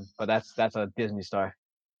Jackson, but that's a Disney star.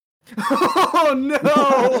 Oh no!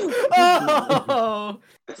 Oh!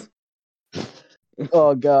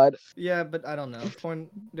 Oh god. Yeah, but I don't know.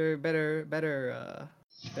 There are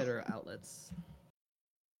better outlets.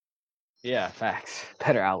 Yeah, facts.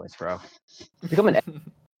 Better outlets, bro. Become an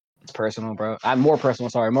it's personal, bro. I'm more personal.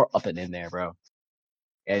 Sorry, more up and in there, bro.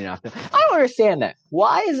 And I don't understand that.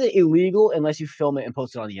 Why is it illegal unless you film it and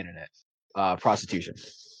post it on the internet? Prostitution.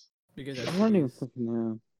 Because I don't even fucking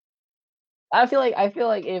know. I feel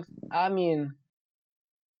like if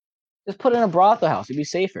just put it in a brothel house. It'd be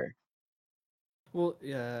safer. Well,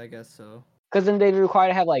 yeah, I guess so. Because then they'd require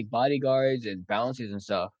to have like bodyguards and bouncers and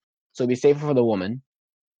stuff. So it'd be safer for the woman,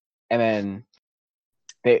 and then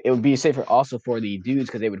it would be safer also for the dudes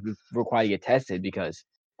because they would require to get tested because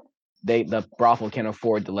the brothel can't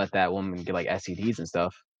afford to let that woman get like STDs and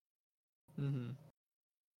stuff. Mm-hmm.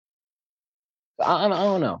 I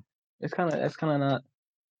don't know. That's kind of not.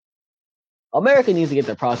 America needs to get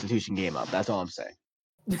their prostitution game up. That's all I'm saying.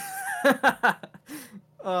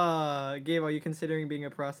 Gabe, are you considering being a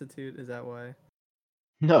prostitute? Is that why?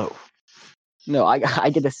 No, I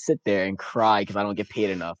get to sit there and cry because I don't get paid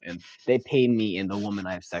enough, and they pay me and the woman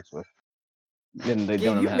I have sex with. Then they Gabe,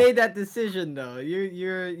 don't. You made that decision though.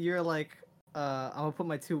 You're like, I'm gonna put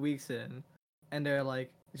my 2 weeks in, and they're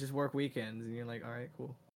like, just work weekends, and you're like, all right,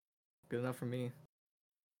 cool, good enough for me.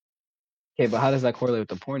 Okay, but how does that correlate with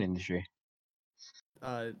the porn industry?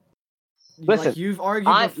 Listen, like you've argued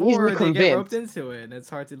before, they get roped into it, and it's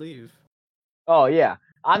hard to leave. Oh yeah,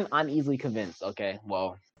 I'm easily convinced. Okay,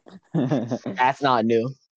 well, that's not new.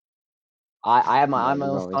 I have my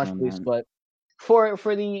own staunch beliefs, but for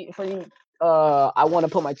the I want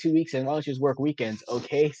to put my 2 weeks in. Why don't you just work weekends?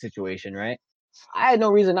 Okay, situation, right? I had no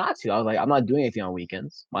reason not to. I was like, I'm not doing anything on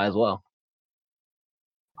weekends. Might as well.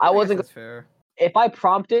 I wasn't. That's fair. If I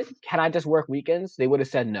prompted, can I just work weekends? They would have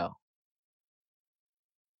said no.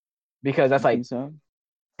 Because that's like, because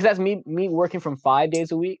that's me working from 5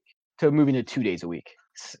 days a week to moving to 2 days a week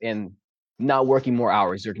and not working more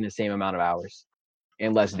hours, working the same amount of hours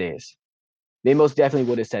and less days. They most definitely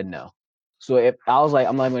would have said no. So if I was like,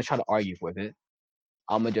 I'm not even gonna try to argue with it.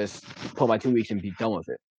 I'm gonna just put my 2 weeks and be done with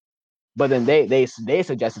it. But then they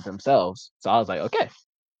suggested themselves, so I was like, okay,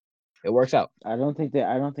 it works out. I don't think they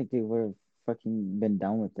would have fucking been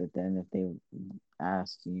done with it then if they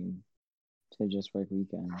asked you to just work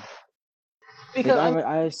weekends. Because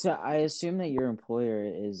I assume that your employer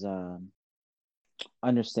is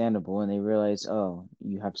understandable and they realize, oh,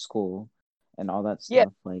 you have school and all that stuff. Yeah,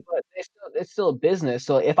 like, but it's still a business.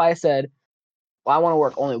 So if I said, well, I want to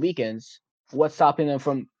work only weekends, what's stopping them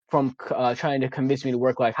from trying to convince me to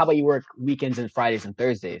work? Like, how about you work weekends and Fridays and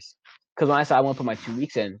Thursdays? Because when I said I want to put my 2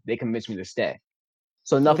 weeks in, they convinced me to stay.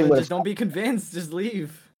 So nothing would. Just don't be convinced. Just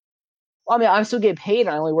leave. Well, I mean, I still get paid.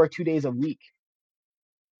 I only work 2 days a week,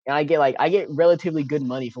 and I get relatively good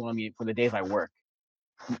money for for the days I work.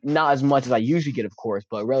 Not as much as I usually get, of course,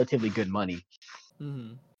 but relatively good money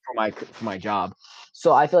for my job.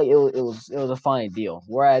 So I feel like it was a fine deal.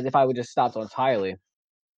 Whereas if I would just stop entirely,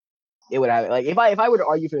 it would have like if I were to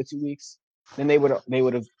argue for the 2 weeks, then they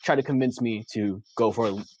would have tried to convince me to go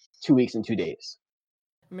for 2 weeks and 2 days.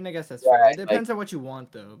 I mean, I guess that's fair. It depends on what you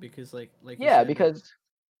want, though, because like yeah, said, because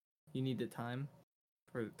you need the time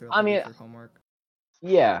for homework.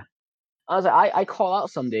 Yeah, I was like, I call out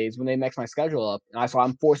some days when they mix my schedule up, and so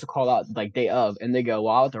I'm forced to call out like day of, and they go,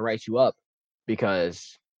 well, I'll have to write you up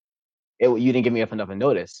because you didn't give me enough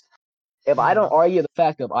notice. If I don't argue the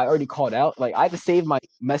fact of I already called out, like I have to save my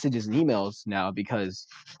messages and emails now because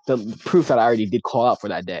the proof that I already did call out for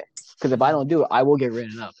that day. Because if I don't do it, I will get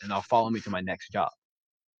written up and they'll follow me to my next job.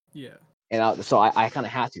 Yeah. And so I kind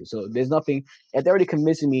of have to. So there's nothing, if they're already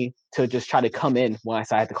convincing me to just try to come in when I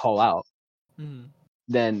have to call out,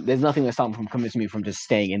 then there's nothing that stops them from convincing me from just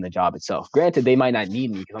staying in the job itself. Granted, they might not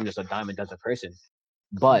need me because I'm just a dime a dozen person,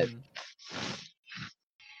 but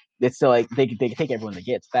it's still like they take everyone they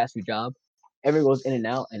get. It's a fast food job. Everyone goes in and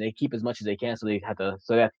out, and they keep as much as they can, so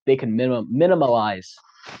that they can minimize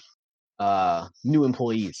new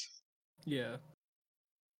employees. Yeah.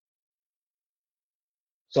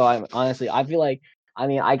 So I feel like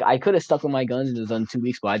I could have stuck with my guns and just done 2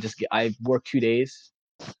 weeks, but I work 2 days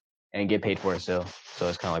and get paid for it still. So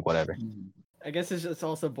it's kind of like whatever. I guess it just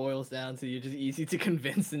also boils down to you're just easy to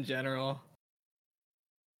convince in general.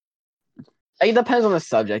 It depends on the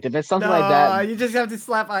subject. If it's something like that, you just have to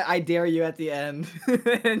slap "I dare you" at the end,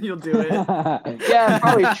 and you'll do it. Yeah,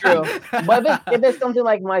 probably true. But if it's something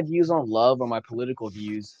like my views on love or my political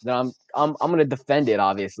views, then I'm gonna defend it.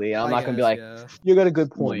 Obviously, and I'm not gonna be like, "You got a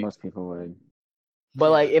good point." Well, most people would.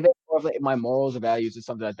 But like, if it's my morals or values or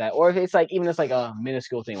something like that, or if it's like even it's like a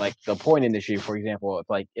minuscule thing, like the porn industry, for example,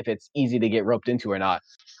 if it's easy to get roped into or not,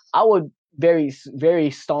 I would very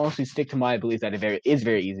very staunchly stick to my belief that it is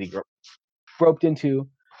very easy roped into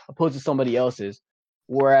opposed to somebody else's.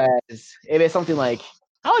 Whereas if it's something like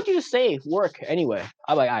How would you just say work anyway?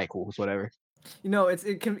 I'm like, all right, cool, it's whatever. It's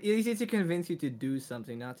easy to convince you to do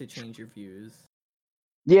something, not to change your views.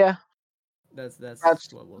 Yeah. That's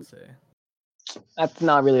what we'll say. That's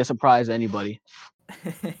not really a surprise to anybody.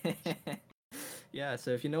 Yeah,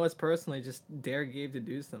 so if you know us personally, just dare Gabe to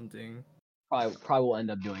do something. Probably will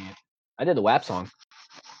end up doing it. I did the WAP song.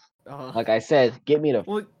 Like I said, get me to.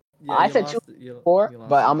 Well, yeah, I said 204,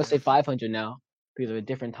 but I'm gonna say 500 now because of a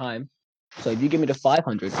different time. So if you give me to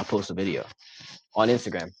 500, I'll post a video on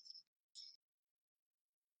Instagram.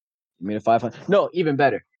 Give me to 500. No, even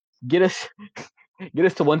better. Get us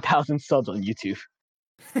to 1,000 subs on YouTube.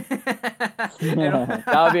 that'll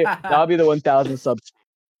be the 1,000 subs.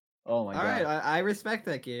 Oh my god! All right, I respect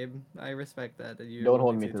that, Gabe. I respect that you don't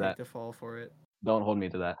hold me to that. To fall for it. Don't hold me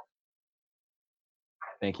to that.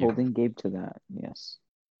 Thank you. Holding Gabe to that. Yes,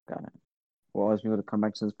 got it. We'll always be able to come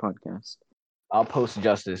back to this podcast. I'll post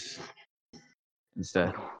Justice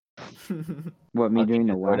instead. What, me doing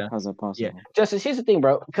the WAP? How's that possible? Yeah, Justice. Here's the thing,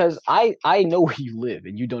 bro. Because I know where you live,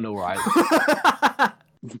 and you don't know where I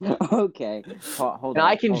live. Okay, hold and on.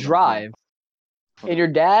 I can drive. And your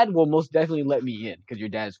dad will most definitely let me in because your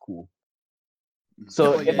dad's cool.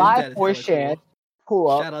 So if I for chance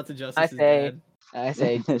pull up, shout out to Justice's dad. I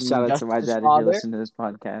say shout out to my dad if you listen to this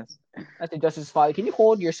podcast. I say, Justice's father, can you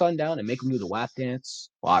hold your son down and make him do the WAP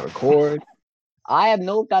dance while I record? I have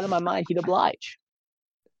no doubt in my mind he'd oblige.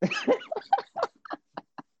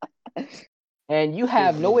 And you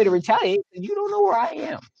have no way to retaliate because you don't know where I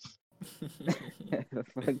am.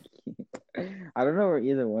 Fuck you. I don't know where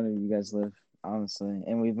either one of you guys live, honestly.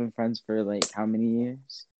 And we've been friends for like how many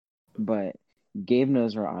years? But Gabe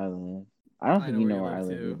knows where I live. I don't think you know where I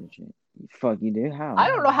live either. Fuck, you do? How? I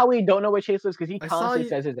don't know how we don't know where Chase lives because he constantly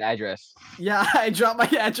says his address. Yeah, I drop my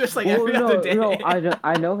address every other day. No,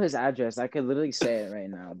 I know his address. I could literally say it right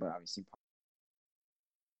now, but obviously.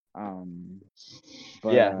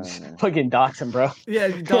 But, yeah, fucking dox him, bro. Yeah,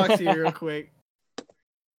 dox you real quick.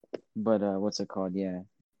 But what's it called? Yeah,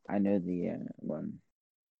 I know the one.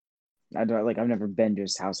 I've never been to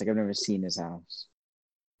his house. Like I've never seen his house.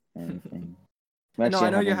 Anything. No, I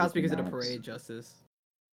know your house because of the parade, Justice.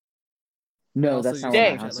 No, that's not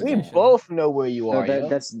where my house is. We both know where you are. No,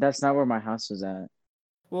 that's not where my house was at.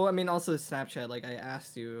 Well, I mean, also Snapchat. Like I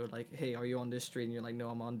asked you, like, "Hey, are you on this street?" And you're like, "No,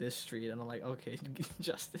 I'm on this street." And I'm like, "Okay,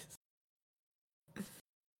 Justice."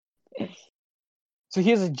 So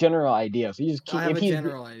here's a general idea. So you just keep. I have a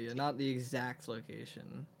general idea, not the exact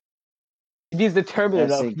location. If he's determined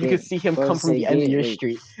enough, you can see him come from the end of your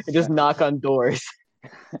street and just knock on doors.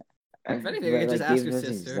 If anything, you can just ask your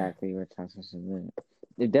sister. Exactly where Tasha's live.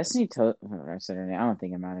 If Destiny tells, I said her name. I don't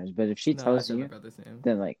think it matters. But if she tells you,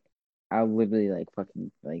 then like, I'll literally like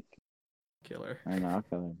fucking like kill her. I don't know. I'll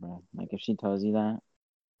kill her, bro. Like if she tells you that,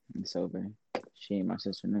 it's over. She ain't my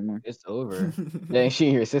sister no more. It's over. Then she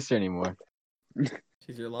ain't your sister anymore.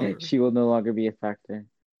 She's your lover. She will no longer be a factor.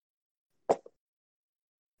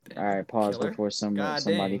 Damn. All right, pause before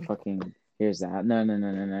somebody fucking hears that. No.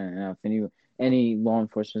 If any law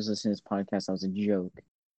enforcement listening to this podcast, that was a joke.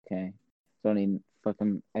 Okay, don't need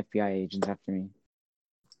fucking FBI agents after me.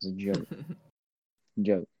 It's a joke.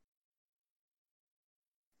 Joke.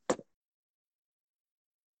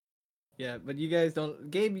 Yeah, but you guys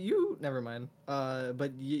don't. Gabe, you never mind.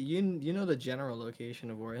 But you know the general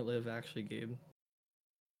location of where I live, actually, Gabe.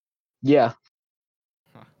 Yeah.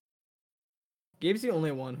 Huh. Gabe's the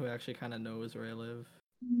only one who actually kind of knows where I live.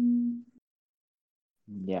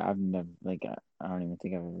 Yeah, I've never I don't even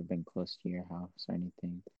think I've ever been close to your house or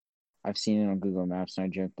anything. I've seen it on Google Maps, and I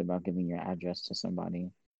joked about giving your address to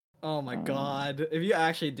somebody. Oh my god! If you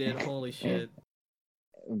actually did, holy shit!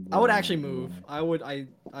 I would actually move. I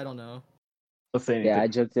don't know. Yeah,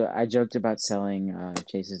 I joked about selling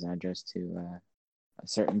Chase's address to a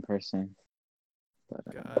certain person. But,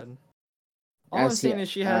 God. All I'm saying is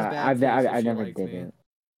she has bad taste. I never did it.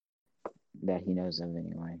 That he knows of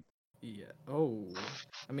anyway. Yeah. Oh.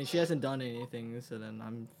 I mean, she hasn't done anything, so then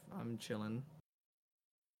I'm chilling.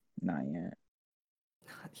 Not yet.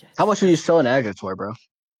 Yes. How much would you sell an address for, bro?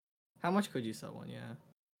 How much could you sell one? Yeah.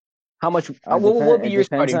 How much? What would be your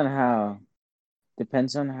starting?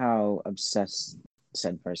 Depends on how obsessed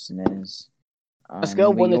said person is. A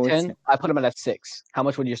scale of 1 to 10, I put them at a 6. How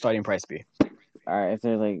much would your starting price be? All right, if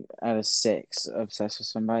they're like at a 6, obsessed with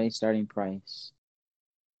somebody, starting price.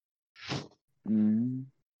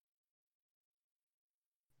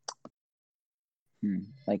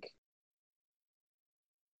 Like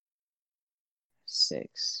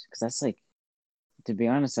 6, because that's like, to be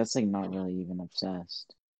honest, that's like not really even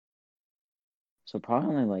obsessed. So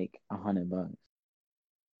probably like $100.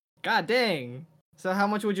 God dang! So how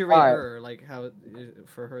much would you rate her? Like how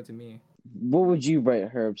for her to me? What would you rate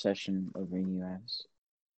her obsession over you as?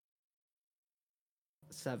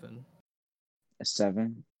 7. A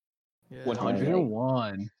 7? Yeah.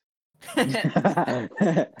 101.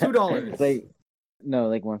 $2. Like, no,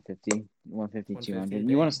 like 150, 150, 200.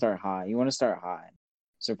 You want to start high.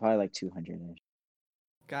 So probably like 200-ish.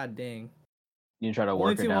 God dang. You try to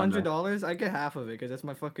work her down. $200? I get half of it because that's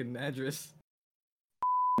my fucking address.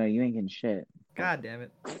 No, you ain't getting shit. God damn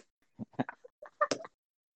it.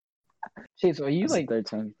 Shit, so are you like? Are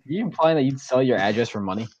you implying that you'd sell your address for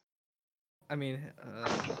money? I mean,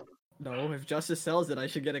 no. If Justice sells it, I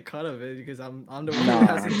should get a cut of it because I'm the one who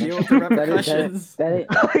has to deal with the repercussions. Like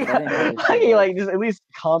just at least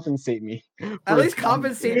compensate me. At least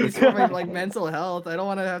compensate me for my like mental health. I don't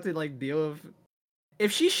want to have to like deal with.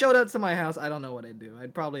 If she showed up to my house, I don't know what I'd do.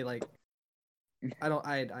 I'd probably like. I don't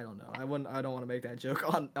know. I don't want to make that joke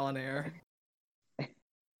on air.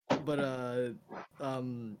 But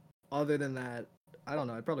other than that, I don't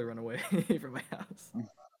know. I'd probably run away from my house.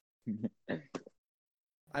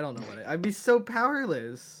 I don't know I'd be so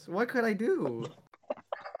powerless. What could I do?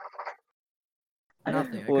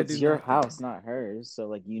 Nothing. Well, it's your house, not hers. So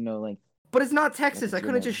like like. But it's not Texas. I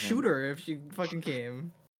couldn't just shoot her if she fucking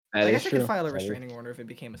came. I guess I could file a restraining order if it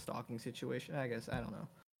became a stalking situation. I guess I don't know.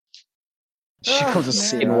 She comes a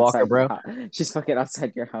skinwalker, bro. She's fucking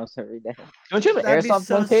outside your house every day. Don't you have an airsoft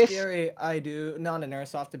gun case? Scary. I do. Not an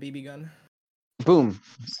airsoft, a BB gun. Boom.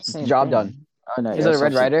 Job done. Oh, no, is it a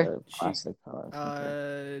Red Ryder? Plastic.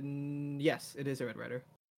 Yes, it is a Red Ryder.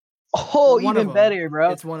 Oh, even better,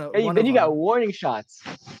 bro. It's one of. Then you got warning shots.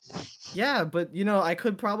 Yeah, but I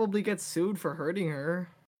could probably get sued for hurting her.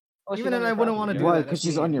 Oh, even then, I wouldn't want to do that. Why? Because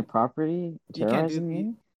she's on your property. You can't do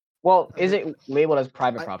me. Well, is it labeled as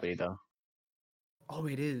private property though? Oh,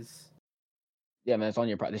 it is. Yeah, man, it's on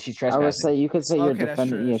your property. She's trespassing. I would say you could say you're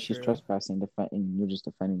defending. Yeah, she's trespassing, and you're just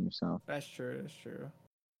defending yourself. That's true.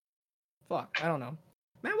 Fuck, I don't know.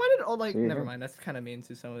 Man, why did never mind. That's kind of mean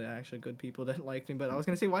to some of the actually good people that like me. But I was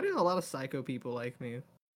gonna say, why did a lot of psycho people like me?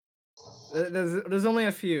 There's only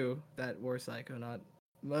a few that were psycho. Not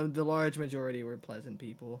the large majority were pleasant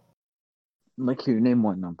people. Like you name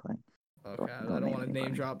one. I'm playing. Okay, I don't want to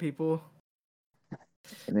name drop people.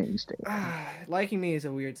 And then you stay. Liking me is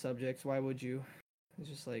a weird subject. Why would you? It's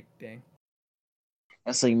just like, dang.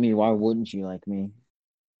 That's like me. Why wouldn't you like me?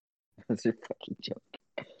 That's a fucking joke.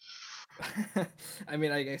 I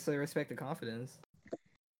mean, I guess I respect the confidence.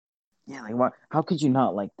 Yeah, like what? How could you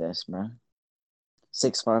not like this, bro?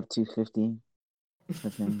 6'5", 250.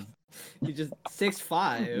 You just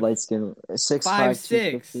 6'5". Light skin. 6'5",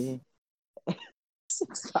 250. 6'5",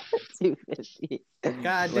 250.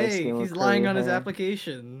 God dang, he's lying on his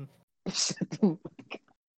application.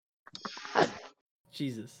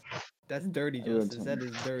 Jesus, that's dirty, Justice. That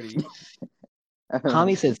is dirty.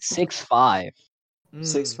 Tommy said 6'5".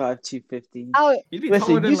 6'5", 250.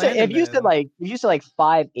 Listen, if you said like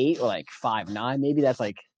 5'8" or like 5'9", maybe that's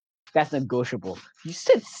negotiable. You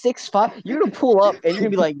said 6'5". You're gonna pull up and you're gonna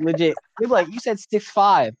be like legit. You're like, you said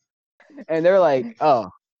 6'5", and they're like, oh.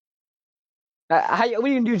 What are you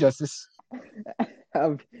gonna do, Justice?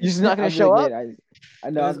 You're just not gonna show up? I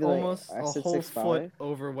know. It's almost a whole foot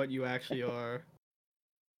over what you actually are.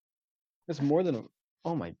 That's more than a.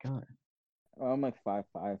 Oh my god. Well, I'm like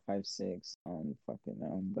 5'5", 5'6". I don't fucking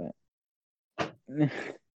know, but.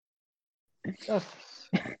 Are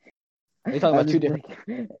you talking about two different?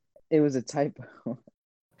 It was a typo.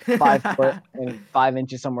 5 foot and 5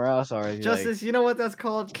 inches somewhere else, or Justice, you know what that's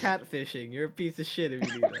called? Catfishing. You're a piece of shit if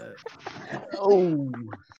you do that. Oh.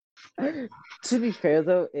 To be fair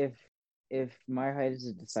though, if my height is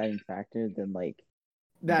a deciding factor, then like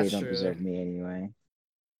they don't deserve me anyway.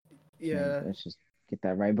 Yeah. Like, let's just get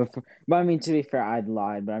that right. But I mean, to be fair, I'd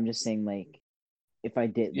lied. But I'm just saying, like, if I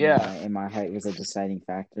didn't lie and my height was a deciding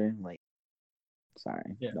factor, like,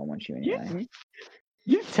 sorry, don't want you anyway. Yeah.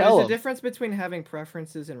 You tell There's a difference between having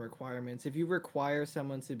preferences and requirements. If you require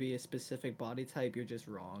someone to be a specific body type, you're just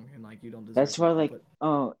wrong, and like you don't deserve. That's why, like,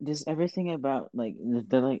 there's everything about like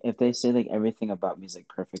they're like if they say like everything about me is like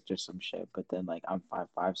perfect or some shit, but then like I'm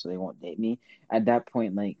 5'5", so they won't date me. At that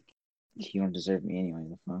point, like, you don't deserve me anyway.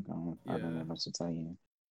 The fuck, I don't know what to tell you.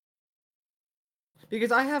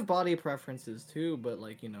 Because I have body preferences too, but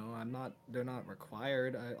like they're not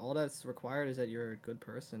required. All that's required is that you're a good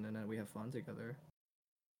person and that we have fun together.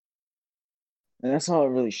 And that's all it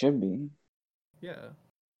really should be. Yeah.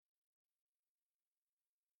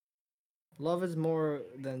 Love is more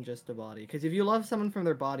than just a body. Because if you love someone from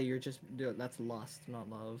their body, that's lust, not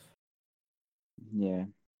love. Yeah,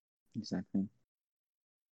 exactly.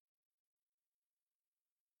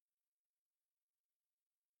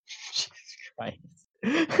 Christ.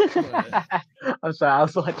 I'm sorry. I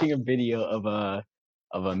was watching a video of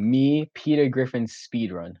a me Peter Griffin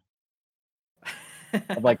speed run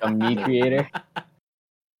of like a me creator.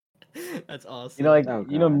 That's awesome. You know, like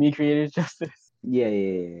me creators justice.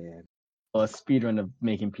 Yeah. A speed run of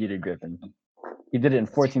making Peter Griffin. He did it in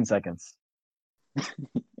 14 seconds.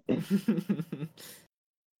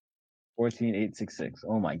 14,866.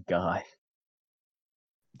 Oh my god.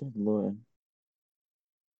 Good lord.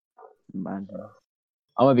 Man.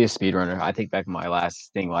 I'm gonna be a speedrunner. I take back my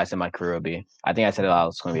last thing. What I said my career would be. I think I said I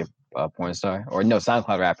was gonna be a porn star or no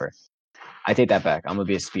SoundCloud rapper. I take that back. I'm gonna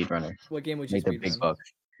be a speedrunner. What game would you make the big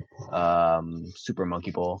bucks? Super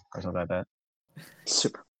Monkey Ball or something like that.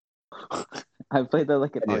 Super. I played that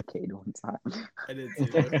like an arcade one time. I did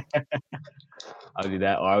too. I'll do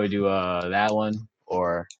that, or I would do that one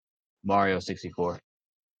or Mario 64.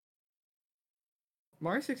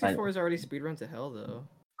 Mario 64 is already speedrun to hell though.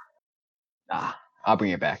 Nah, I'll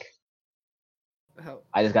bring it back. How?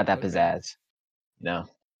 I just got that pizzazz. No.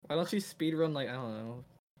 Why don't you speedrun like I don't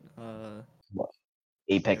know? What?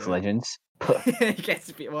 Apex Legends. I guess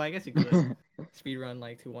you could speedrun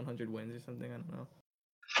like to 100 wins or something. I don't know.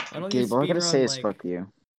 Why don't Gabe, all I gotta say is like... fuck you.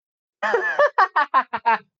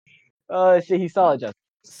 Oh shit, he saw it just.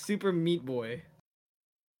 Super Meat Boy.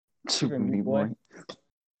 Super Meat Boy.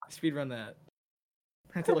 Speedrun that.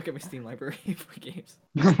 I have to look at my Steam library for games.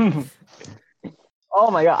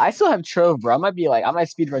 Oh my god, I still have Trove, bro. I might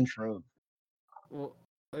speedrun Trove. Well,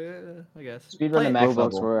 I guess. Speedrun the max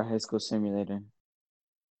Roblox level. or a high school simulator.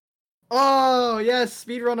 Oh yes,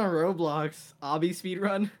 speedrun on Roblox. Obby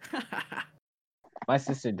speedrun. My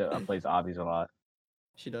sister plays obbies a lot.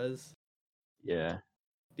 She does. Yeah.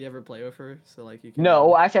 Do you ever play with her? So like you can. No,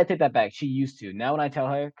 well, actually, I take that back. She used to. Now when I tell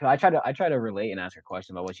her, because I try to relate and ask her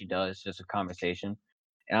questions about what she does, just a conversation,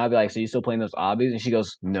 and I'll be like, "So you still playing those obbies?" And she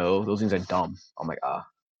goes, "No, those things are dumb." I'm like, "Ah."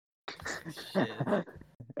 Shit.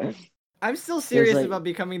 I'm still serious about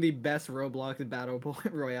becoming the best Roblox Battle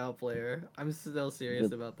Royale player. I'm still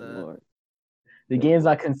serious about that. Lord. The game's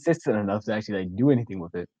not consistent enough to actually like do anything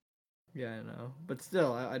with it. Yeah, I know, but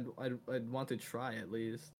still, I'd want to try at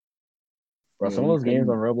least. Bro, some of those games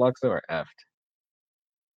on Roblox though are effed.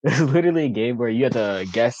 There's literally a game where you have to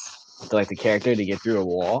guess the character to get through a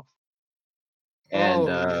wall.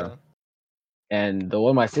 And and the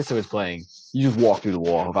one my sister was playing, you just walk through the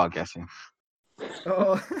wall without guessing.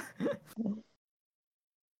 Oh.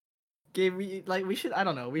 Gabe, we should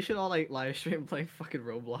all like live stream playing fucking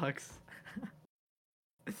Roblox.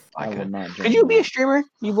 I could. Could you be a streamer,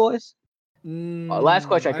 you boys? Last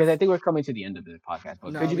question, because I think we're coming to the end of the podcast.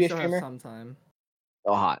 But could you be a streamer? Sometime.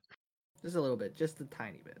 Oh, hot. Just a little bit, just a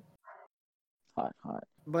tiny bit. Hot.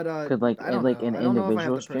 But could I don't know. An I don't know if I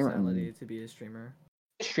have individual the personality to be a streamer.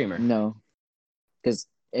 Streamer. No, because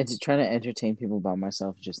it's trying to entertain people by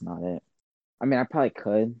myself. Just not it. I mean, I probably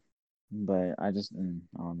could, but I just I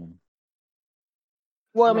don't know.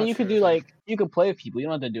 Well, I mean, you could do you could play with people. You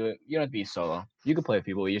don't have to do it. You don't have to be solo. You could play with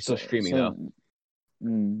people. You're still streaming though.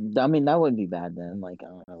 I mean, that wouldn't be bad then. Like, I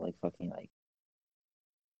don't know, like fucking like.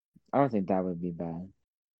 I don't think that would be bad,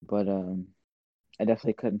 but I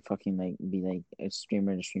definitely couldn't fucking like be like a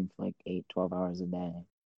streamer to stream for like 8-12 hours a day.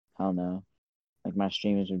 Hell no. Like my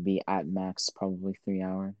streamers would be at max probably 3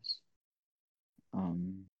 hours.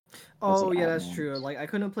 Oh yeah, that's true. Like I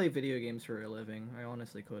couldn't play video games for a living. I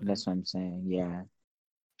honestly couldn't. That's what I'm saying. Yeah.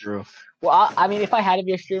 True. Well, I mean, if I had to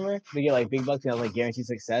be a streamer to get like big bucks and like guaranteed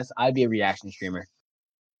success, I'd be a reaction streamer.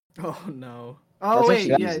 Oh no. Oh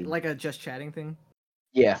wait, yeah, like a just chatting thing.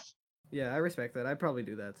 Yeah. Yeah, I respect that. I'd probably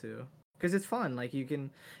do that too. Because it's fun. Like you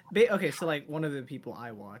can, okay. So like one of the people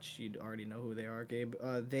I watch, you'd already know who they are, Gabe.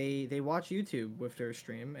 They watch YouTube with their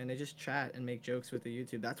stream and they just chat and make jokes with the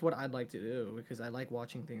YouTube. That's what I'd like to do because I like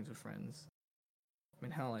watching things with friends. I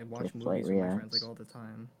mean, hell, I watch movies with my friends like all the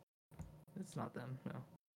time. It's not them, no.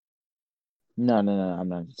 No. I'm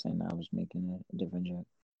not saying that. I was making a different joke.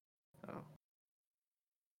 Oh.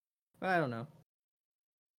 I don't know.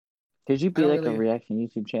 Could you be like a reaction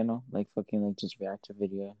YouTube channel? Like fucking like just react to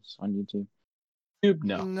videos on YouTube?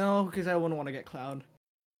 No. No, because I wouldn't want to get clowned.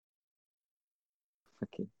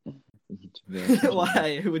 Okay.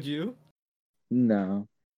 Why? Would you? No.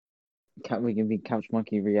 We can be Couch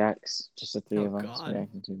Monkey Reacts. Just the three of us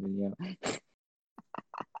reacting to a video.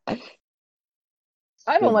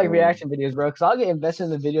 I don't like reaction videos, bro, because I'll get invested in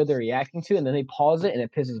the video they're reacting to, and then they pause it, and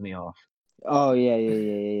it pisses me off. Oh,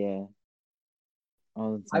 yeah.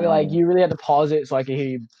 All the time. I mean, like, you really have to pause it so I can hear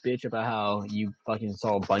you bitch about how you fucking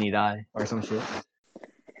saw a bunny die or some shit.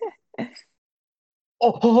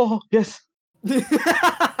 Oh, yes.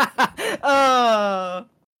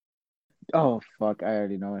 Oh, fuck. I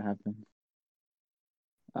already know what happened.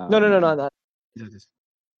 No.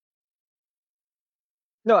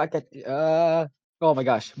 No, I got. Oh my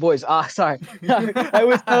gosh, boys. Sorry. I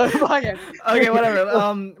was Okay,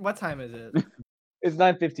 whatever. What time is it? It's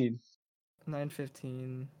 9:15.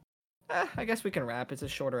 9:15. I guess we can wrap. It's a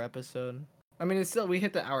shorter episode. I mean, it's still we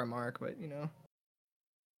hit the hour mark, but you know.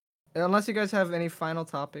 Unless you guys have any final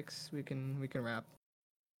topics, we can wrap.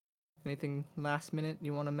 Anything last minute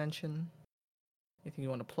you want to mention? Anything you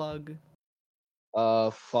want to plug?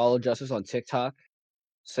 Follow Justice on TikTok.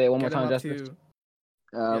 Say it one more time, Justice.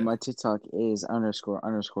 My TikTok is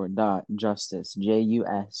 __.justice JUSTUS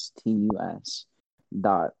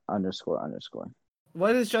 ___.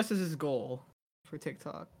 What is Justice's goal for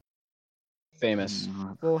TikTok? Famous.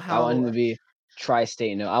 Well, I want him to be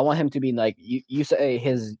tri-state. No, I want him to be like you say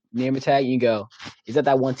his name tag. You go. Is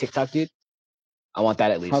that one TikTok dude? I want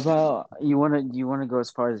that at least. How about you want to go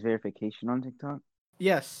as far as verification on TikTok?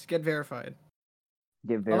 Yes, get verified.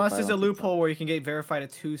 Unless there's a loophole where you can get verified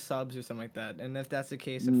at 2 subs or something like that, and if that's the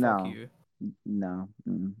case, then fuck you. No.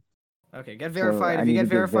 Okay, get verified. If you get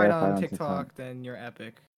verified on TikTok, then you're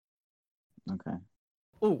epic. Okay.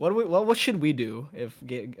 Oh, what should we do if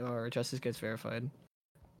Justice gets verified?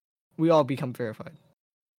 We all become verified.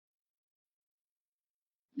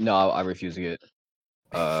 No, I refuse to get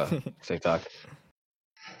TikTok.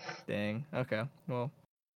 Dang. Okay. Well,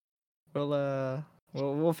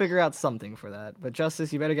 we'll figure out something for that. But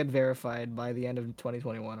Justice, you better get verified by the end of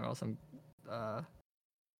 2021, or else I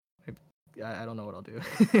don't know what I'll do.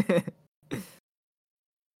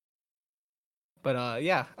 But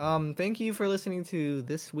yeah. Thank you for listening to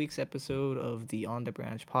this week's episode of the On the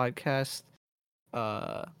Branch podcast.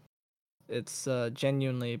 It's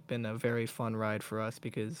genuinely been a very fun ride for us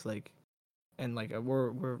because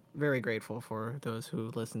we're very grateful for those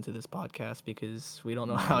who listen to this podcast because we don't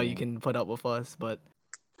know how you can put up with us, but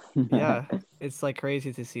yeah, it's like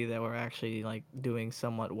crazy to see that we're actually like doing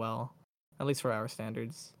somewhat well, at least for our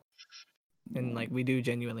standards. And like we do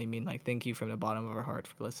genuinely mean like thank you from the bottom of our heart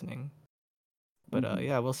for listening. But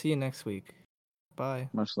yeah, we'll see you next week. Bye.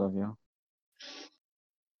 Much love, y'all.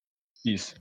 Peace.